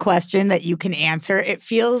 asks the question that you can answer, it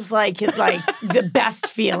feels like the best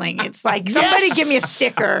feeling. It's like, somebody give me a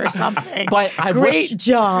sticker or something. But Great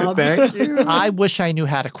job. Thank you. I wish I knew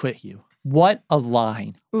how to quit you. What a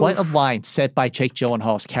line. Oof. What a line said by Jake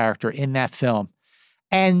Gyllenhaal's character in that film.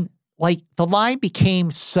 And like the line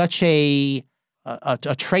became such a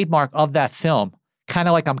trademark of that film, kind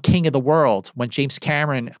of like I'm king of the world. When James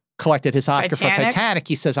Cameron collected his Oscar for Titanic,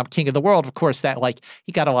 he says, I'm king of the world. Of course, that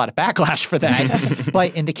he got a lot of backlash for that.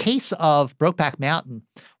 But in the case of Brokeback Mountain,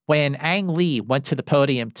 when Ang Lee went to the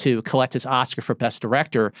podium to collect his Oscar for Best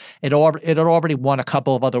Director, it had already won a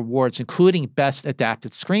couple of other awards, including Best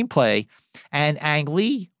Adapted Screenplay. And Ang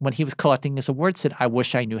Lee, when he was collecting his award, said, I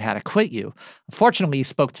wish I knew how to quit you. Unfortunately, he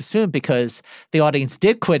spoke too soon because the audience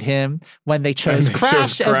did quit him when they chose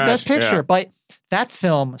Crash as Best Picture. Yeah. But that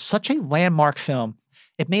film, such a landmark film,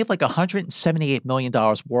 it made like $178 million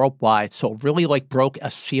worldwide. So it really broke a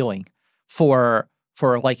ceiling for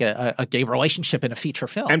like a gay relationship in a feature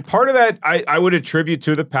film. And part of that I would attribute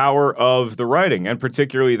to the power of the writing, and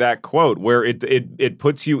particularly that quote where it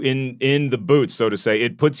puts you in the boots, so to say.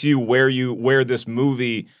 It puts you where this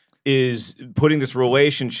movie is putting this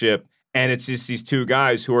relationship. And it's just these two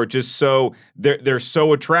guys who are just they're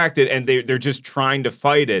so attracted, and they're just trying to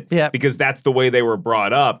fight it because that's the way they were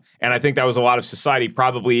brought up. And I think that was a lot of society,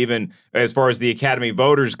 probably even as far as the Academy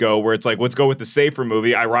voters go, where it's like, let's go with the safer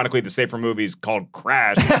movie. Ironically, the safer movie is called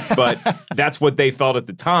Crash, but that's what they felt at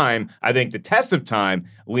the time. I think the test of time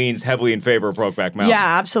leans heavily in favor of Brokeback Mountain.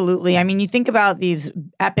 Yeah, absolutely. I mean, you think about these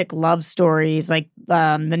epic love stories, like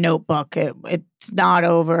The Notebook. It's not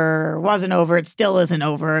over, wasn't over, it still isn't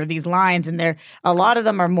over. These lines, and a lot of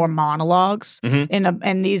them are more monologues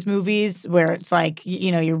in these movies where it's like,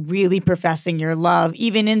 you're really professing your love,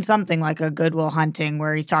 even in something like a Good Will Hunting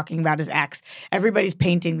where he's talking about his ex. Everybody's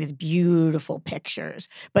painting these beautiful pictures.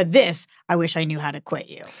 But this, I wish I knew how to quit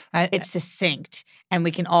you. It's succinct, and we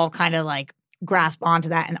can all kind of like grasp onto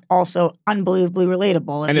that, and also unbelievably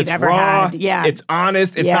relatable. If and you've it's ever raw, had, it's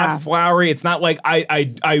honest, it's not flowery. It's not like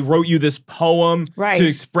I wrote you this poem to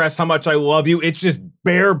express how much I love you. It's just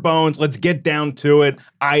bare bones. Let's get down to it.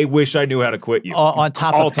 I wish I knew how to quit you. On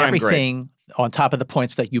top of everything, great. On top of the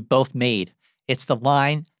points that you both made, it's the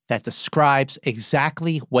line that describes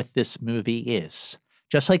exactly what this movie is.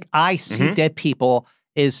 Just like I See Dead People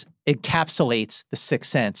encapsulates The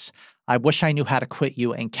Sixth Sense. I wish I knew how to quit you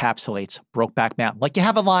encapsulates Brokeback Mountain. Like you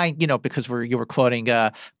have a line, because you were quoting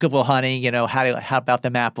Good Will Hunting, how about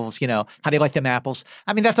them apples, how do you like them apples?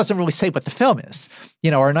 I mean, that doesn't really say what the film is,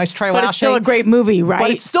 or a nice try. But it's still a great movie, right?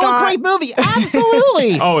 But it's still a great movie.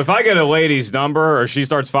 Absolutely. Oh, if I get a lady's number or she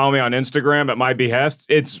starts following me on Instagram at my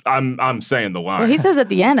behest, I'm saying the line. Well, he says at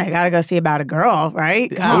the end, I got to go see About a Girl,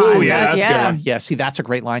 right? Oh, yeah, that's good. Yeah, see, that's a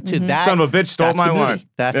great line too. That son of a bitch stole my line.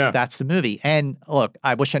 That's the movie. And look,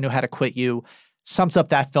 I wish I knew how to quit you. Sums up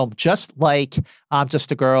that film just like I'm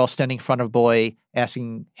Just a Girl standing in front of a boy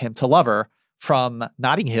asking him to love her from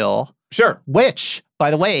Notting Hill. Sure. Which, by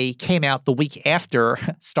the way, came out the week after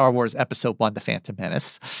Star Wars Episode 1, The Phantom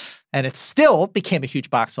Menace. And it still became a huge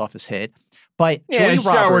box office hit. But Julia Roberts...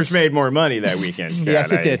 Star Wars made more money that weekend.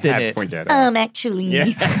 Yes, it did, didn't it? Point that out. Actually.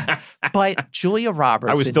 Yeah. But Julia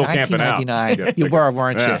Roberts I was still camping out. You were,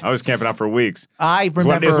 weren't you? I was camping out for weeks. I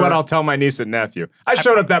remember... Is what I'll tell my niece and nephew. I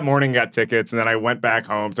showed up that morning, got tickets, and then I went back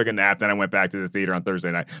home, took a nap, then I went back to the theater on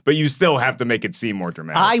Thursday night. But you still have to make it seem more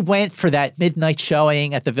dramatic. I went for that midnight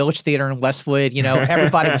showing at the Village Theater in Westwood.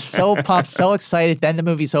 Everybody was so pumped, so excited. Then the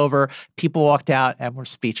movie's over. People walked out and were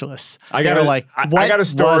speechless. I got a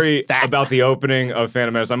story about the opening of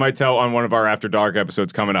Phantom Menace. I might tell on one of our After Dark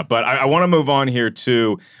episodes coming up. But I want to move on here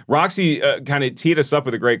to Roxy kind of teed us up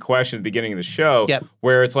with a great question at the beginning of the show,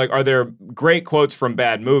 where it's like, are there great quotes from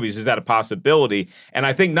bad movies? Is that a possibility? And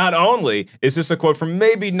I think not only is this a quote from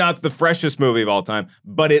maybe not the freshest movie of all time,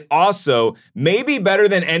 but it also, maybe better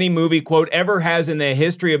than any movie quote ever has in the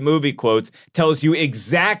history of movie quotes, tells you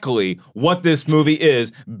exactly what this movie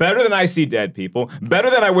is. Better than I See Dead People. Better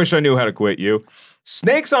than I Wish I Knew How to Quit You.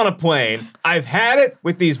 Snakes on a plane. I've had it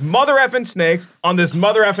with these mother effing snakes on this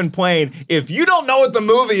mother effing plane. If you don't know what the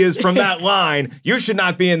movie is from that line, you should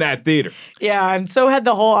not be in that theater. Yeah, and so had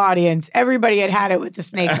the whole audience. Everybody had it with the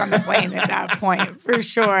snakes on the plane at that point, for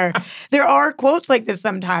sure. There are quotes like this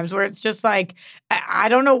sometimes where it's just like, I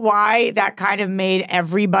don't know why that kind of made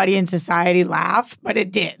everybody in society laugh, but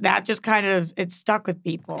it did. That just kind of, it stuck with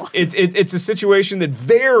people. It's a situation that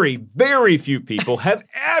very, very few people have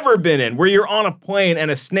ever been in, where you're on a plane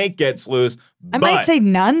and a snake gets loose. I might say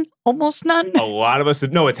none, almost none. A lot of us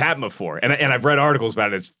have, no, it's happened before. And I've read articles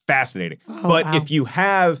about it. It's fascinating. But if you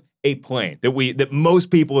have a plane that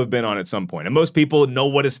most people have been on at some point, and most people know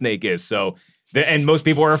what a snake is, and most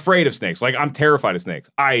people are afraid of snakes. Like, I'm terrified of snakes.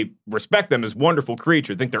 I respect them as wonderful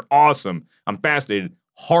creatures. I think they're awesome. I'm fascinated.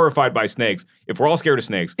 Horrified by snakes. If we're all scared of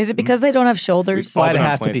snakes, is it because they don't have shoulders? Why'd it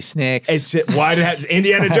have to be snakes? Why'd it have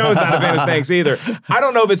Indiana Jones not a fan of snakes either? I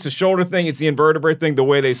don't know if it's a shoulder thing, it's the invertebrate thing, the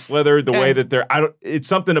way they slither, the way that they're. It's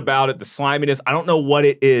something about it, the sliminess. I don't know what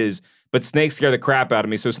it is, but snakes scare the crap out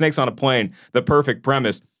of me. So Snakes on a Plane, the perfect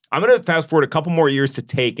premise. I'm going to fast forward a couple more years to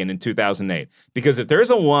Taken in 2008, because if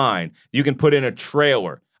there's a line you can put in a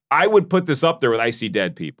trailer, I would put this up there with I See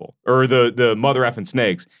Dead People or the mother effing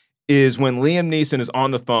snakes. Is when Liam Neeson is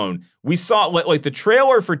on the phone. We saw like the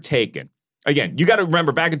trailer for Taken. Again, you got to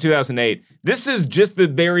remember back in 2008, this is just the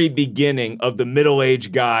very beginning of the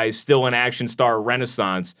middle-aged guys still an action star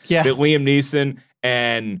renaissance that Liam Neeson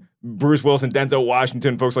and Bruce Willis and Denzel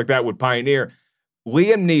Washington, folks like that would pioneer.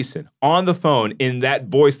 Liam Neeson on the phone in that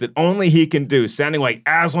voice that only he can do, sounding like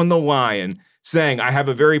Aslan the Lion, saying, I have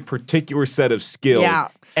a very particular set of skills. Yeah.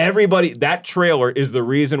 Everybody, that trailer is the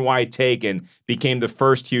reason why Taken became the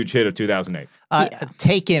first huge hit of 2008.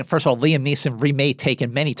 Taken, first of all, Liam Neeson remade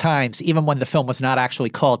Taken many times, even when the film was not actually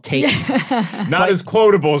called Taken. Not as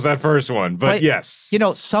quotable as that first one, but yes.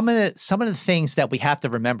 Some of the things that we have to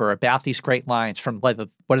remember about these great lines from whether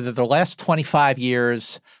the last 25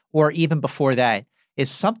 years or even before that is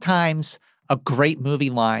sometimes a great movie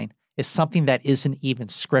line is something that isn't even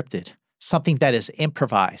scripted, something that is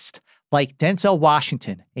improvised. Like Denzel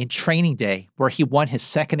Washington in Training Day, where he won his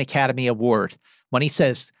second Academy Award, when he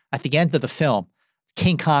says at the end of the film,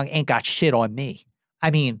 King Kong ain't got shit on me.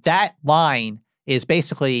 I mean, that line is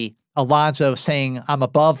basically Alonzo saying, I'm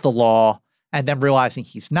above the law, and then realizing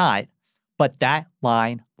he's not. But that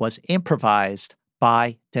line was improvised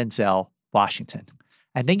by Denzel Washington.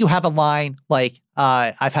 And then you have a line like,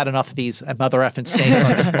 I've had enough of these mother effing snakes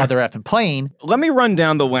on this mother effing plane. Let me run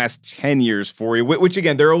down the last 10 years for you, which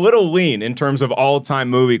again, they're a little lean in terms of all-time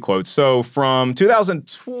movie quotes. So from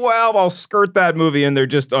 2012, I'll skirt that movie in there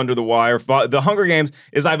just under the wire. The Hunger Games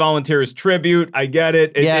is I volunteer as tribute. I get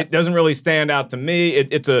it. It doesn't really stand out to me.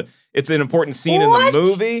 It's an important scene in the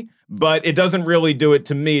movie, but it doesn't really do it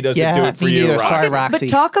to me. Does it do it for you, neither. Sorry, But Roxy.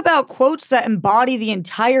 talk about quotes that embody the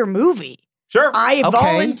entire movie. Sure. I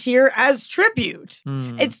volunteer as tribute.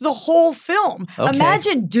 It's the whole film. Okay.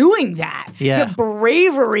 Imagine doing that. Yeah. The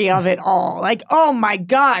bravery of it all. Like, oh my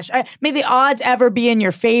gosh. May the odds ever be in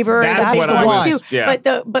your favor. That's what I was. Yeah.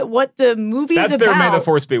 But what the movie is That's about. their May the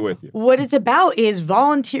Force be with you. What it's about is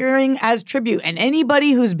volunteering as tribute. And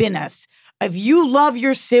anybody who's been us, if you love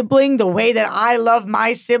your sibling the way that I love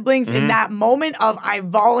my siblings, in that moment of I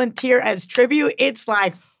volunteer as tribute, it's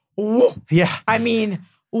like, whoa. Yeah. I mean,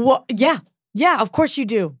 what? Yeah, of course you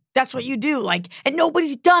do. That's what you do. Like, and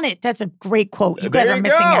nobody's done it. That's a great quote. You guys are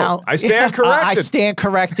missing out. I stand corrected. I stand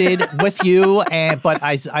corrected with you, but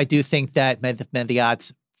I do think that may the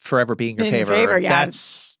odds forever be in your favor. Yeah.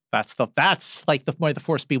 That's like the May the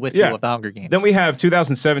Force be with you of the Hunger Games. Then we have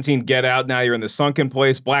 2017 Get Out. Now you're in the sunken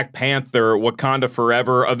place. Black Panther, Wakanda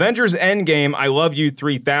Forever, Avengers Endgame, I Love You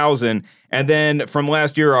 3000. And then from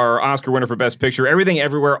last year, our Oscar winner for Best Picture, Everything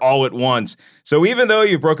Everywhere All at Once. So even though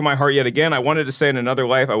you've broken my heart yet again, I wanted to say in another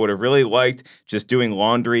life, I would have really liked just doing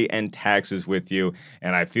laundry and taxes with you.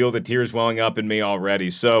 And I feel the tears welling up in me already.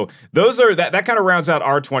 So those are that kind of rounds out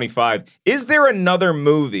our 25. Is there another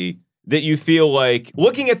movie that you feel like,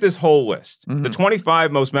 looking at this whole list, the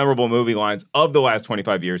 25 most memorable movie lines of the last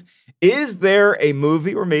 25 years, is there a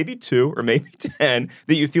movie, or maybe 2, or maybe 10,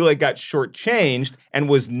 that you feel like got shortchanged and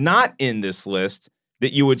was not in this list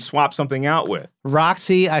that you would swap something out with?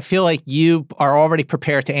 Roxy, I feel like you are already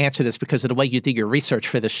prepared to answer this because of the way you did your research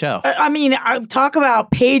for the show. I mean, talk about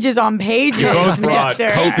pages on pages. You both brought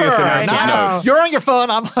Mr. copious amounts of notes. You're on your phone.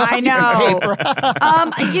 I'm on I know.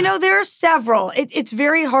 paper. There are several. It's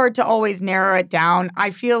very hard to always narrow it down. I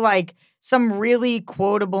feel like some really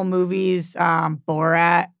quotable movies,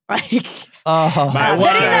 Borat, like... My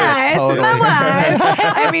very nice, totally. my wife.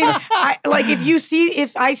 I mean,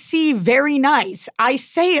 if I see very nice, I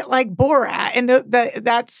say it like Borat, and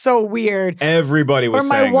that's so weird. Everybody was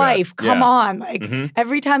saying Or my wife, that. come on. Like,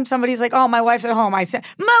 every time somebody's like, oh, my wife's at home, I say,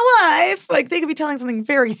 my wife. Like, they could be telling something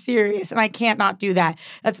very serious, and I can't not do that.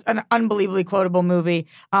 That's an unbelievably quotable movie.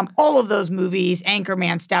 All of those movies,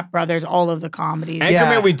 Anchorman, Step Brothers, all of the comedies.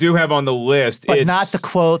 Anchorman we do have on the list. But not the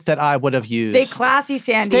quote that I would have used. Stay classy,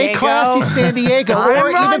 San Diego. Stay classy, San Diego. Or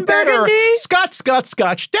even better,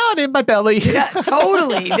 Scotch, down in my belly. Yeah,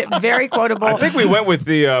 totally. Very quotable. I think we went with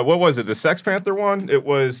the, what was it, the Sex Panther one? It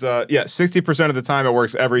was, 60% of the time it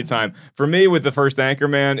works every time. For me, with the first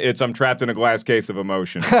Anchorman, it's I'm trapped in a glass case of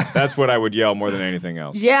emotion. That's what I would yell more than anything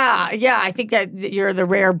else. Yeah. I think that you're the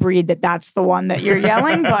rare breed that's the one that you're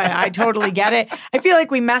yelling, but I totally get it. I feel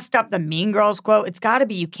like we messed up the Mean Girls quote. It's got to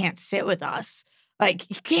be, you can't sit with us. Like,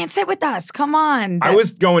 you can't sit with us. Come on. I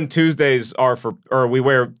was going Tuesdays or we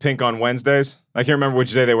wear pink on Wednesdays. I can't remember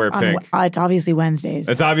which day they wear pink. It's obviously Wednesdays.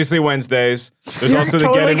 It's obviously Wednesdays. There's also the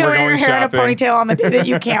totally get in, we're wear your going hair shopping. in a ponytail on the day that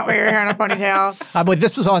you can't wear your hair in a ponytail.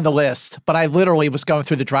 This was on the list, but I literally was going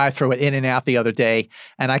through the drive-thru at In-N-Out the other day,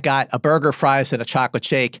 and I got a burger, fries, and a chocolate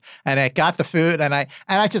shake, and I got the food, and I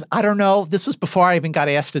don't know. This was before I even got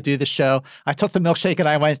asked to do the show. I took the milkshake, and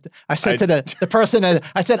I said to the person,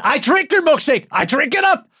 I said, I drink your milkshake. I drink it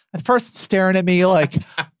up. And the person's staring at me like,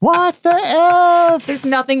 what the F? There's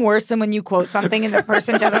nothing worse than when you quote something and the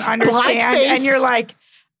person doesn't understand, and you're like,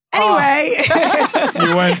 anyway.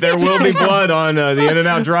 You went, there will be blood on the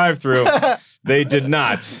In-N-Out drive-thru. They did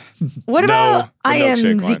not. What about the I am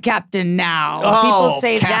milkshake the line. captain now? Oh, People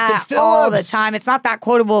say Captain that all the Phillips. time. It's not that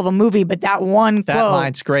quotable of a movie, but that one That quote.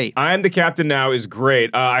 line's great. I am the captain now is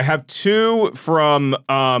great. I have 2 from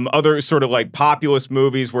other sort of like populist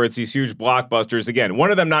movies where it's these huge blockbusters. Again,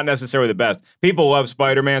 one of them not necessarily the best. People love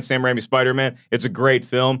Spider-Man, Sam Raimi's Spider-Man. It's a great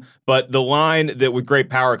film. But the line that with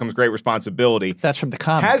great power comes great responsibility That's from the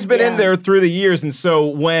comic. has been in there through the years. And so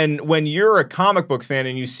when you're a comic book fan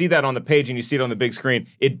and you see that on the page and you see it on the big screen,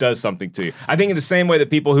 it does something to you. I think in the same way that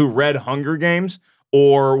people who read Hunger Games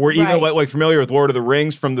or were even like familiar with Lord of the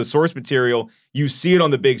Rings from the source material, you see it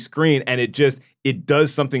on the big screen and it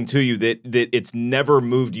does something to you that it's never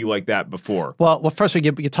moved you like that before. Well, first of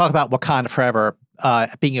all, you talk about Wakanda Forever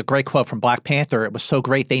being a great quote from Black Panther. It was so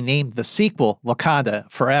great they named the sequel Wakanda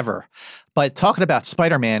Forever. But talking about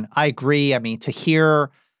Spider-Man, I agree. I mean, to hear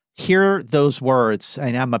those words,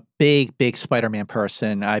 and I'm a big Spider-Man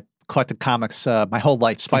person. I collected comics my whole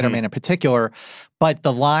life, Spider-Man in particular. But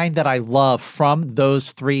the line that I love from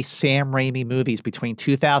those 3 Sam Raimi movies between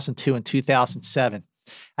 2002 and 2007,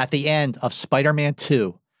 at the end of Spider-Man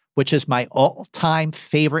 2, which is my all-time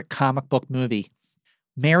favorite comic book movie,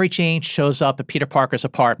 Mary Jane shows up at Peter Parker's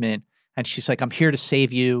apartment, and she's like, "I'm here to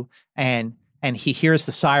save you." And he hears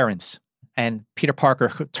the sirens, and Peter Parker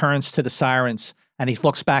turns to the sirens, and he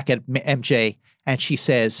looks back at MJ, and she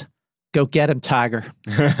says, "Go get him, Tiger."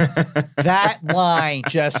 That line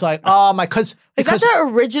just like, oh my, because is that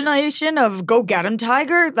the origination of "Go Get Him,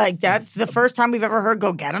 Tiger"? Like that's the first time we've ever heard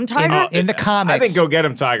 "Go Get Him, Tiger" in the comics. I think "Go Get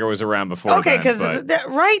Him, Tiger" was around before. Okay, because the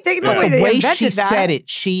way she that. said it,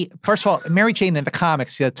 first of all, Mary Jane in the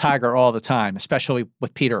comics said Tiger all the time, especially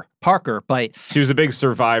with Peter Parker. But she was a big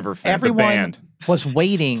Survivor fan. Everyone the band was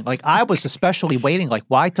waiting. Like I was especially waiting. Like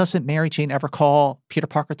why doesn't Mary Jane ever call Peter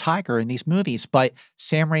Parker Tiger in these movies? But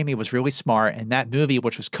Sam Raimi was really smart, and that movie,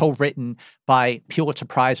 which was co-written by Pulitzer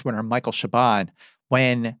Prize winner Michael Chabon,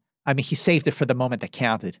 he saved it for the moment that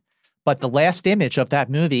counted. But the last image of that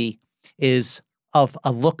movie is of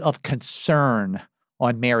a look of concern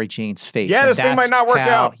on Mary Jane's face. Yeah, this thing might not work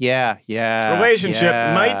out. Yeah. This relationship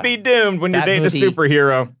might be doomed when you're dating a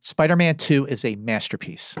superhero. Spider-Man 2 is a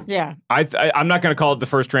masterpiece. Yeah. I'm not going to call it the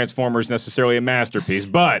first Transformers necessarily a masterpiece,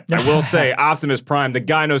 but I will say Optimus Prime, the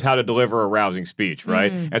guy knows how to deliver a rousing speech,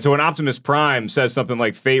 right? And so when Optimus Prime says something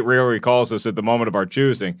like "Fate rarely calls us at the moment of our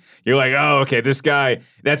choosing," you're like, oh, okay, this guy,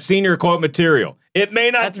 that's senior quote material. It may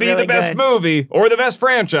not be really the best movie or the best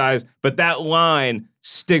franchise, but that line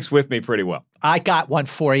sticks with me pretty well. I got one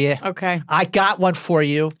for you. Okay. I got one for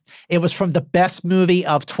you. It was from the best movie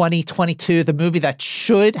of 2022, the movie that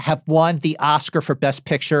should have won the Oscar for Best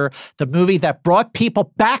Picture, the movie that brought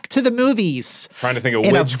people back to the movies. Trying to think of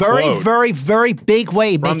in which a very, quote very, very big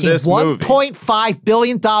way, from making $1.5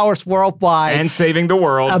 billion worldwide. And saving the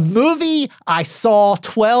world. A movie I saw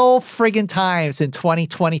 12 friggin' times in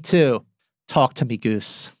 2022. Talk to me,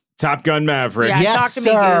 Goose. Top Gun Maverick. Yeah, yes, talk to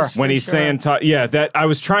sir. me, Goose, when he's saying, that I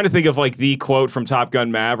was trying to think of like the quote from Top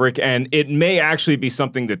Gun Maverick, and it may actually be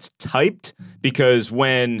something that's typed because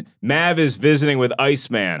when Mav is visiting with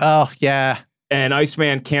Iceman. Oh, yeah. And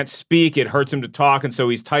Iceman can't speak, it hurts him to talk, and so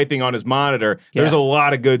he's typing on his monitor. Yeah. There's a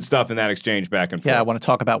lot of good stuff in that exchange back and forth. Yeah, I want to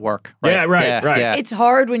talk about work. Right? Yeah, right. Yeah. It's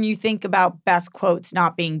hard when you think about best quotes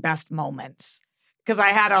not being best moments. Because I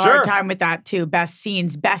had a hard time with that too. Best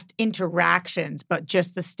scenes, best interactions, but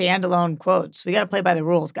just the standalone quotes. We got to play by the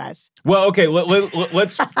rules, guys. Well, okay,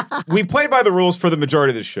 let's. We played by the rules for the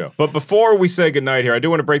majority of this show. But before we say goodnight here, I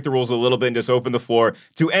do want to break the rules a little bit and just open the floor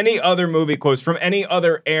to any other movie quotes from any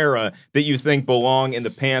other era that you think belong in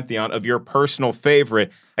the pantheon of your personal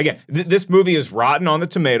favorite. Again, this movie is rotten on the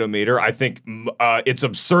tomato meter. I think it's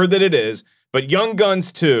absurd that it is. But Young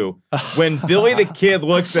Guns 2, when Billy the Kid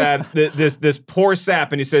looks at this poor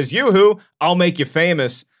sap and he says, "Yoo-hoo, I'll make you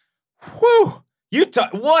famous." Whew!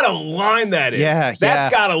 What a line that is.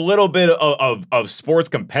 That's got a little bit of sports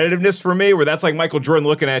competitiveness for me, where that's like Michael Jordan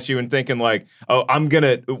looking at you and thinking like, oh, I'm going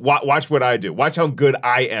to watch what I do. Watch how good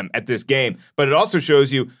I am at this game. But it also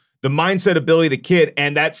shows you the mindset of Billy the Kid,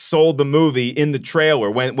 and that sold the movie in the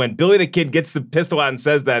trailer. When Billy the Kid gets the pistol out and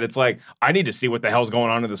says that, it's like, I need to see what the hell's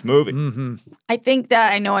going on in this movie. Mm-hmm. I think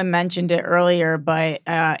that, I know I mentioned it earlier, but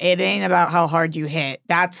it ain't about how hard you hit.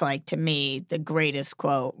 That's like, to me, the greatest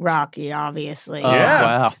quote. Rocky, obviously. Yeah.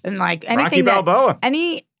 Wow. And like anything Rocky Balboa.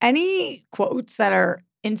 Any quotes that are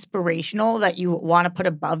inspirational that you want to put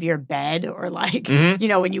above your bed or like,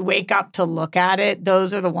 when you wake up to look at it,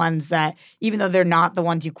 those are the ones that, even though they're not the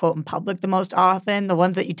ones you quote in public the most often, the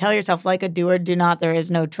ones that you tell yourself, like a do or do not, there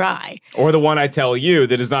is no try. Or the one I tell you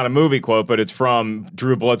that is not a movie quote, but it's from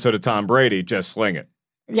Drew Bledsoe to Tom Brady, just sling it.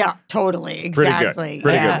 Yeah, totally. Exactly.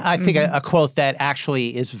 Pretty good. I think a quote that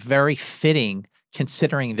actually is very fitting,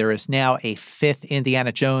 considering there is now a 5th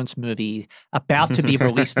Indiana Jones movie about to be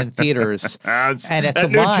released in theaters. And it's a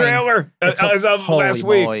new line, trailer as of last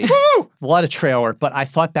week. Woo! What a trailer. But I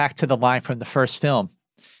thought back to the line from the first film.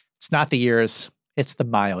 It's not the years, it's the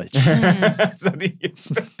mileage. It's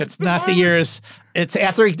not the years. It's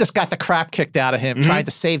after he just got the crap kicked out of him trying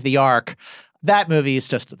to save the Ark. that movie is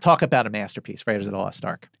just talk about a masterpiece, Raiders of the Lost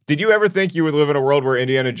Ark. Did you ever think you would live in a world where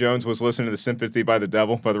Indiana Jones was listening to the Sympathy by the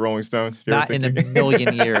Devil by the Rolling Stones? Not in a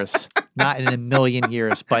million years. Not in a million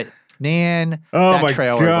years. But man, oh that my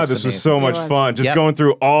trailer God, looks this was amazing. so much fun. Just going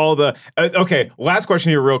through all the... okay, last question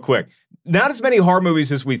here real quick. Not as many horror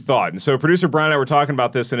movies as we thought. And so producer Brian and I were talking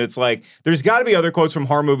about this, and it's like, there's got to be other quotes from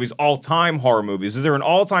horror movies, all-time horror movies. Is there an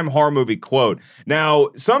all-time horror movie quote? Now,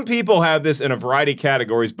 some people have this in a variety of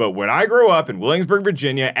categories, but when I grew up in Williamsburg,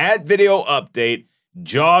 Virginia, at Video Update,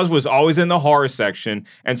 Jaws was always in the horror section,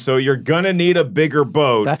 and so you're gonna need a bigger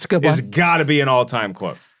boat. That's a good one. It's got to be an all-time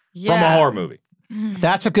quote from a horror movie.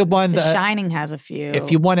 That's a good one. The Shining has a few.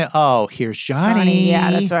 If you want to, here's Johnny.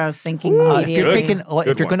 Yeah, that's what I was thinking. If you're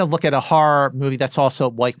going to look at a horror movie that's also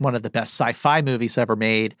like one of the best sci-fi movies ever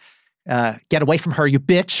made, Get Away From Her, You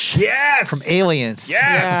Bitch. Yes. From Aliens.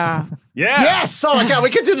 Yes. Yeah. Yes. Oh my God, we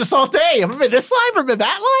could do this all day. Remember this line? Remember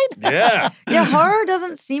that line? Yeah. Yeah, horror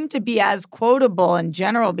doesn't seem to be as quotable in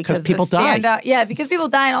general because people die. Yeah, because people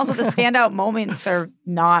die, and also the standout moments are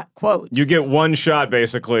not quotes. You get one shot,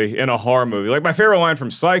 basically, in a horror movie. Like, my favorite line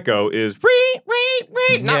from Psycho is,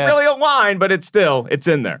 not really a line, but it's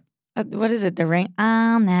in there. What is it? The Ring?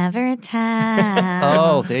 I'll never tell.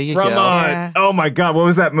 Oh, there you go. Oh my God, what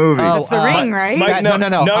was that movie? It's The Ring, right? No.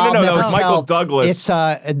 That was Michael Douglas. It's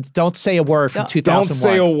Don't Say a Word from 2001. Don't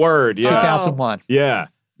Say a Word. Yeah. 2001. Yeah.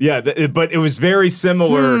 Yeah, but it was very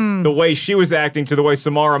similar, the way she was acting to the way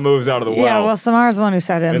Samara moves out of the well. Yeah, well, Samara's the one who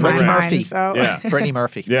said it in my mind. So. Yeah. Brittany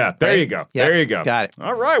Murphy. Yeah, there you go. Yep. There you go. Got it.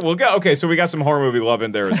 All right, we'll go. Okay, so we got some horror movie love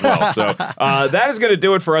in there as well. So that is going to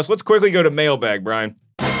do it for us. Let's quickly go to mailbag, Brian.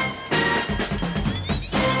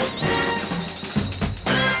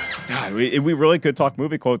 We really could talk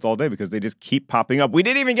movie quotes all day because they just keep popping up. We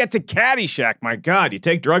didn't even get to Caddyshack. My God, you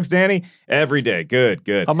take drugs, Danny? Every day.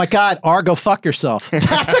 Good. Oh my God, Argo, fuck yourself.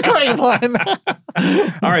 That's a great one.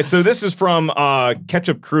 All right, so this is from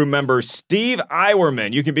Ketchup Crew member Steve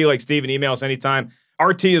Iwerman. You can be like Steve and email us anytime.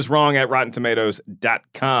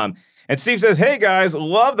 RTisWrong@RottenTomatoes.com. And Steve says, hey guys,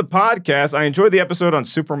 love the podcast. I enjoyed the episode on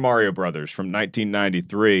Super Mario Brothers from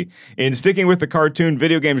 1993. In sticking with the cartoon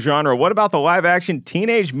video game genre, what about the live action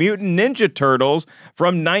Teenage Mutant Ninja Turtles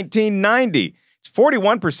from 1990? It's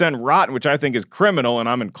 41% rotten, which I think is criminal, and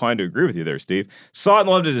I'm inclined to agree with you there, Steve. Saw it and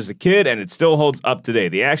loved it as a kid, and it still holds up today.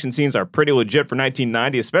 The action scenes are pretty legit for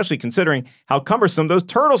 1990, especially considering how cumbersome those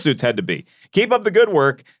turtle suits had to be. Keep up the good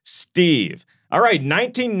work, Steve. All right,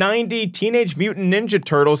 1990 Teenage Mutant Ninja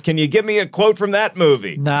Turtles. Can you give me a quote from that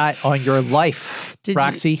movie? Not on your life,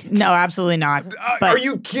 Roxy. No, absolutely not. Are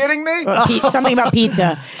you kidding me? Something about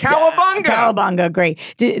pizza. Cowabunga. Cowabunga, great.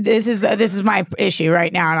 This is my issue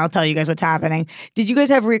right now, and I'll tell you guys what's happening. Did you guys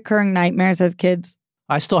have recurring nightmares as kids?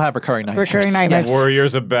 I still have recurring nightmares. Recurring nightmares.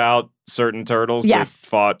 Warriors about certain turtles that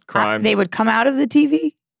fought crime. They would come out of the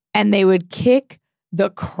TV, and they would kick the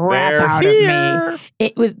crap out of me.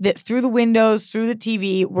 It was through the windows, through the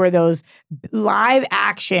TV, were those live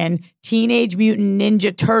action Teenage Mutant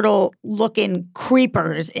Ninja Turtle looking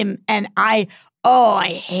creepers. And I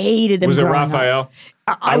hated them. Was it Raphael?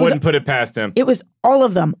 I wouldn't put it past him. It was all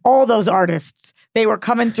of them, all those artists. They were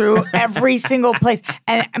coming through every single place.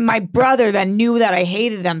 And my brother then knew that I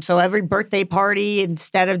hated them. So every birthday party,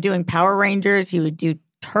 instead of doing Power Rangers, he would do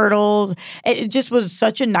Turtles. It just was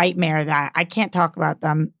such a nightmare that I can't talk about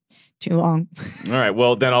them too long. All right.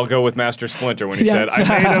 Well, then I'll go with Master Splinter when he said, I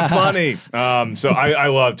made it funny. So I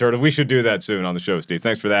love Turtles. We should do that soon on the show, Steve.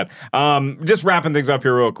 Thanks for that. Just wrapping things up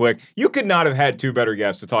here real quick. You could not have had two better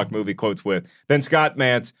guests to talk movie quotes with than Scott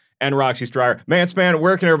Mantz and Roxy Striar. Mantz, man,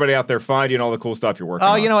 where can everybody out there find you and all the cool stuff you're working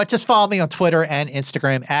on? Oh, you know what? Just follow me on Twitter and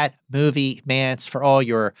Instagram at Movie Mantz for all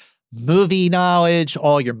your movie knowledge,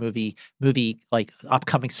 all your movie like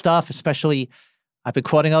upcoming stuff, especially I've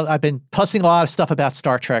been posting a lot of stuff about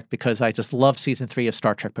Star Trek because I just love season 3 of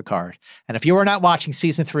Star Trek Picard. And if you are not watching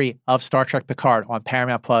season 3 of Star Trek Picard on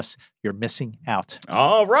Paramount Plus, you're missing out.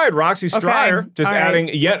 All right, Roxy Striar, just adding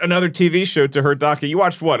yet another TV show to her docket. You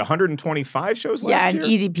watched what, 125 shows last year? Yeah,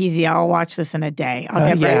 and easy peasy. I'll watch this in a day.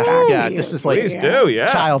 I'll get right back to you. This is like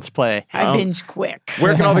child's play. I binge quick.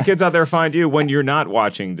 Where can all the kids out there find you when you're not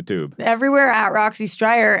watching the tube? Everywhere at Roxy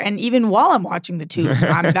Striar, and even while I'm watching the tube,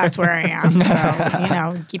 that's where I am.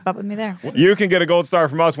 So, keep up with me there. You can get a gold star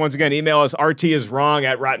from us. Once again, email us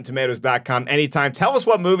rtiswrong@RottenTomatoes.com anytime. Tell us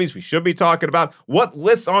what movies we should be talking about, what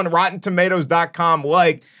lists on RottenTomatoes.com,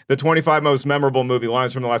 like the 25 most memorable movie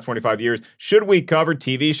lines from the last 25 years. Should we cover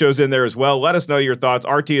TV shows in there as well? Let us know your thoughts.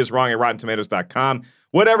 RTiswrong@RottenTomatoes.com.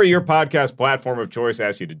 whatever your podcast platform of choice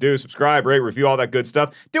asks you to do. Subscribe, rate, review, all that good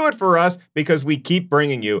stuff. Do it for us because we keep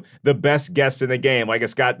bringing you the best guests in the game, like a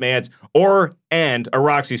Scott Mantz and a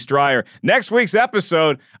Roxy Striar. Next week's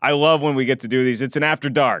episode, I love when we get to do these. It's an After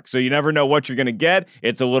Dark, so you never know what you're going to get.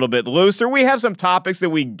 It's a little bit looser. We have some topics that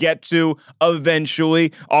we get to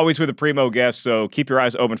eventually, always with a primo guest, so keep your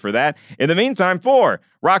eyes open for that. In the meantime, for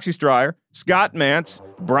Roxy Striar, Scott Mantz,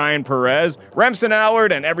 Brian Perez, Remsen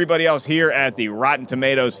Allard, and everybody else here at the Rotten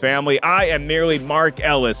Tomatoes family, I am merely Mark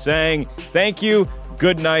Ellis saying thank you,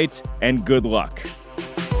 good night, and good luck.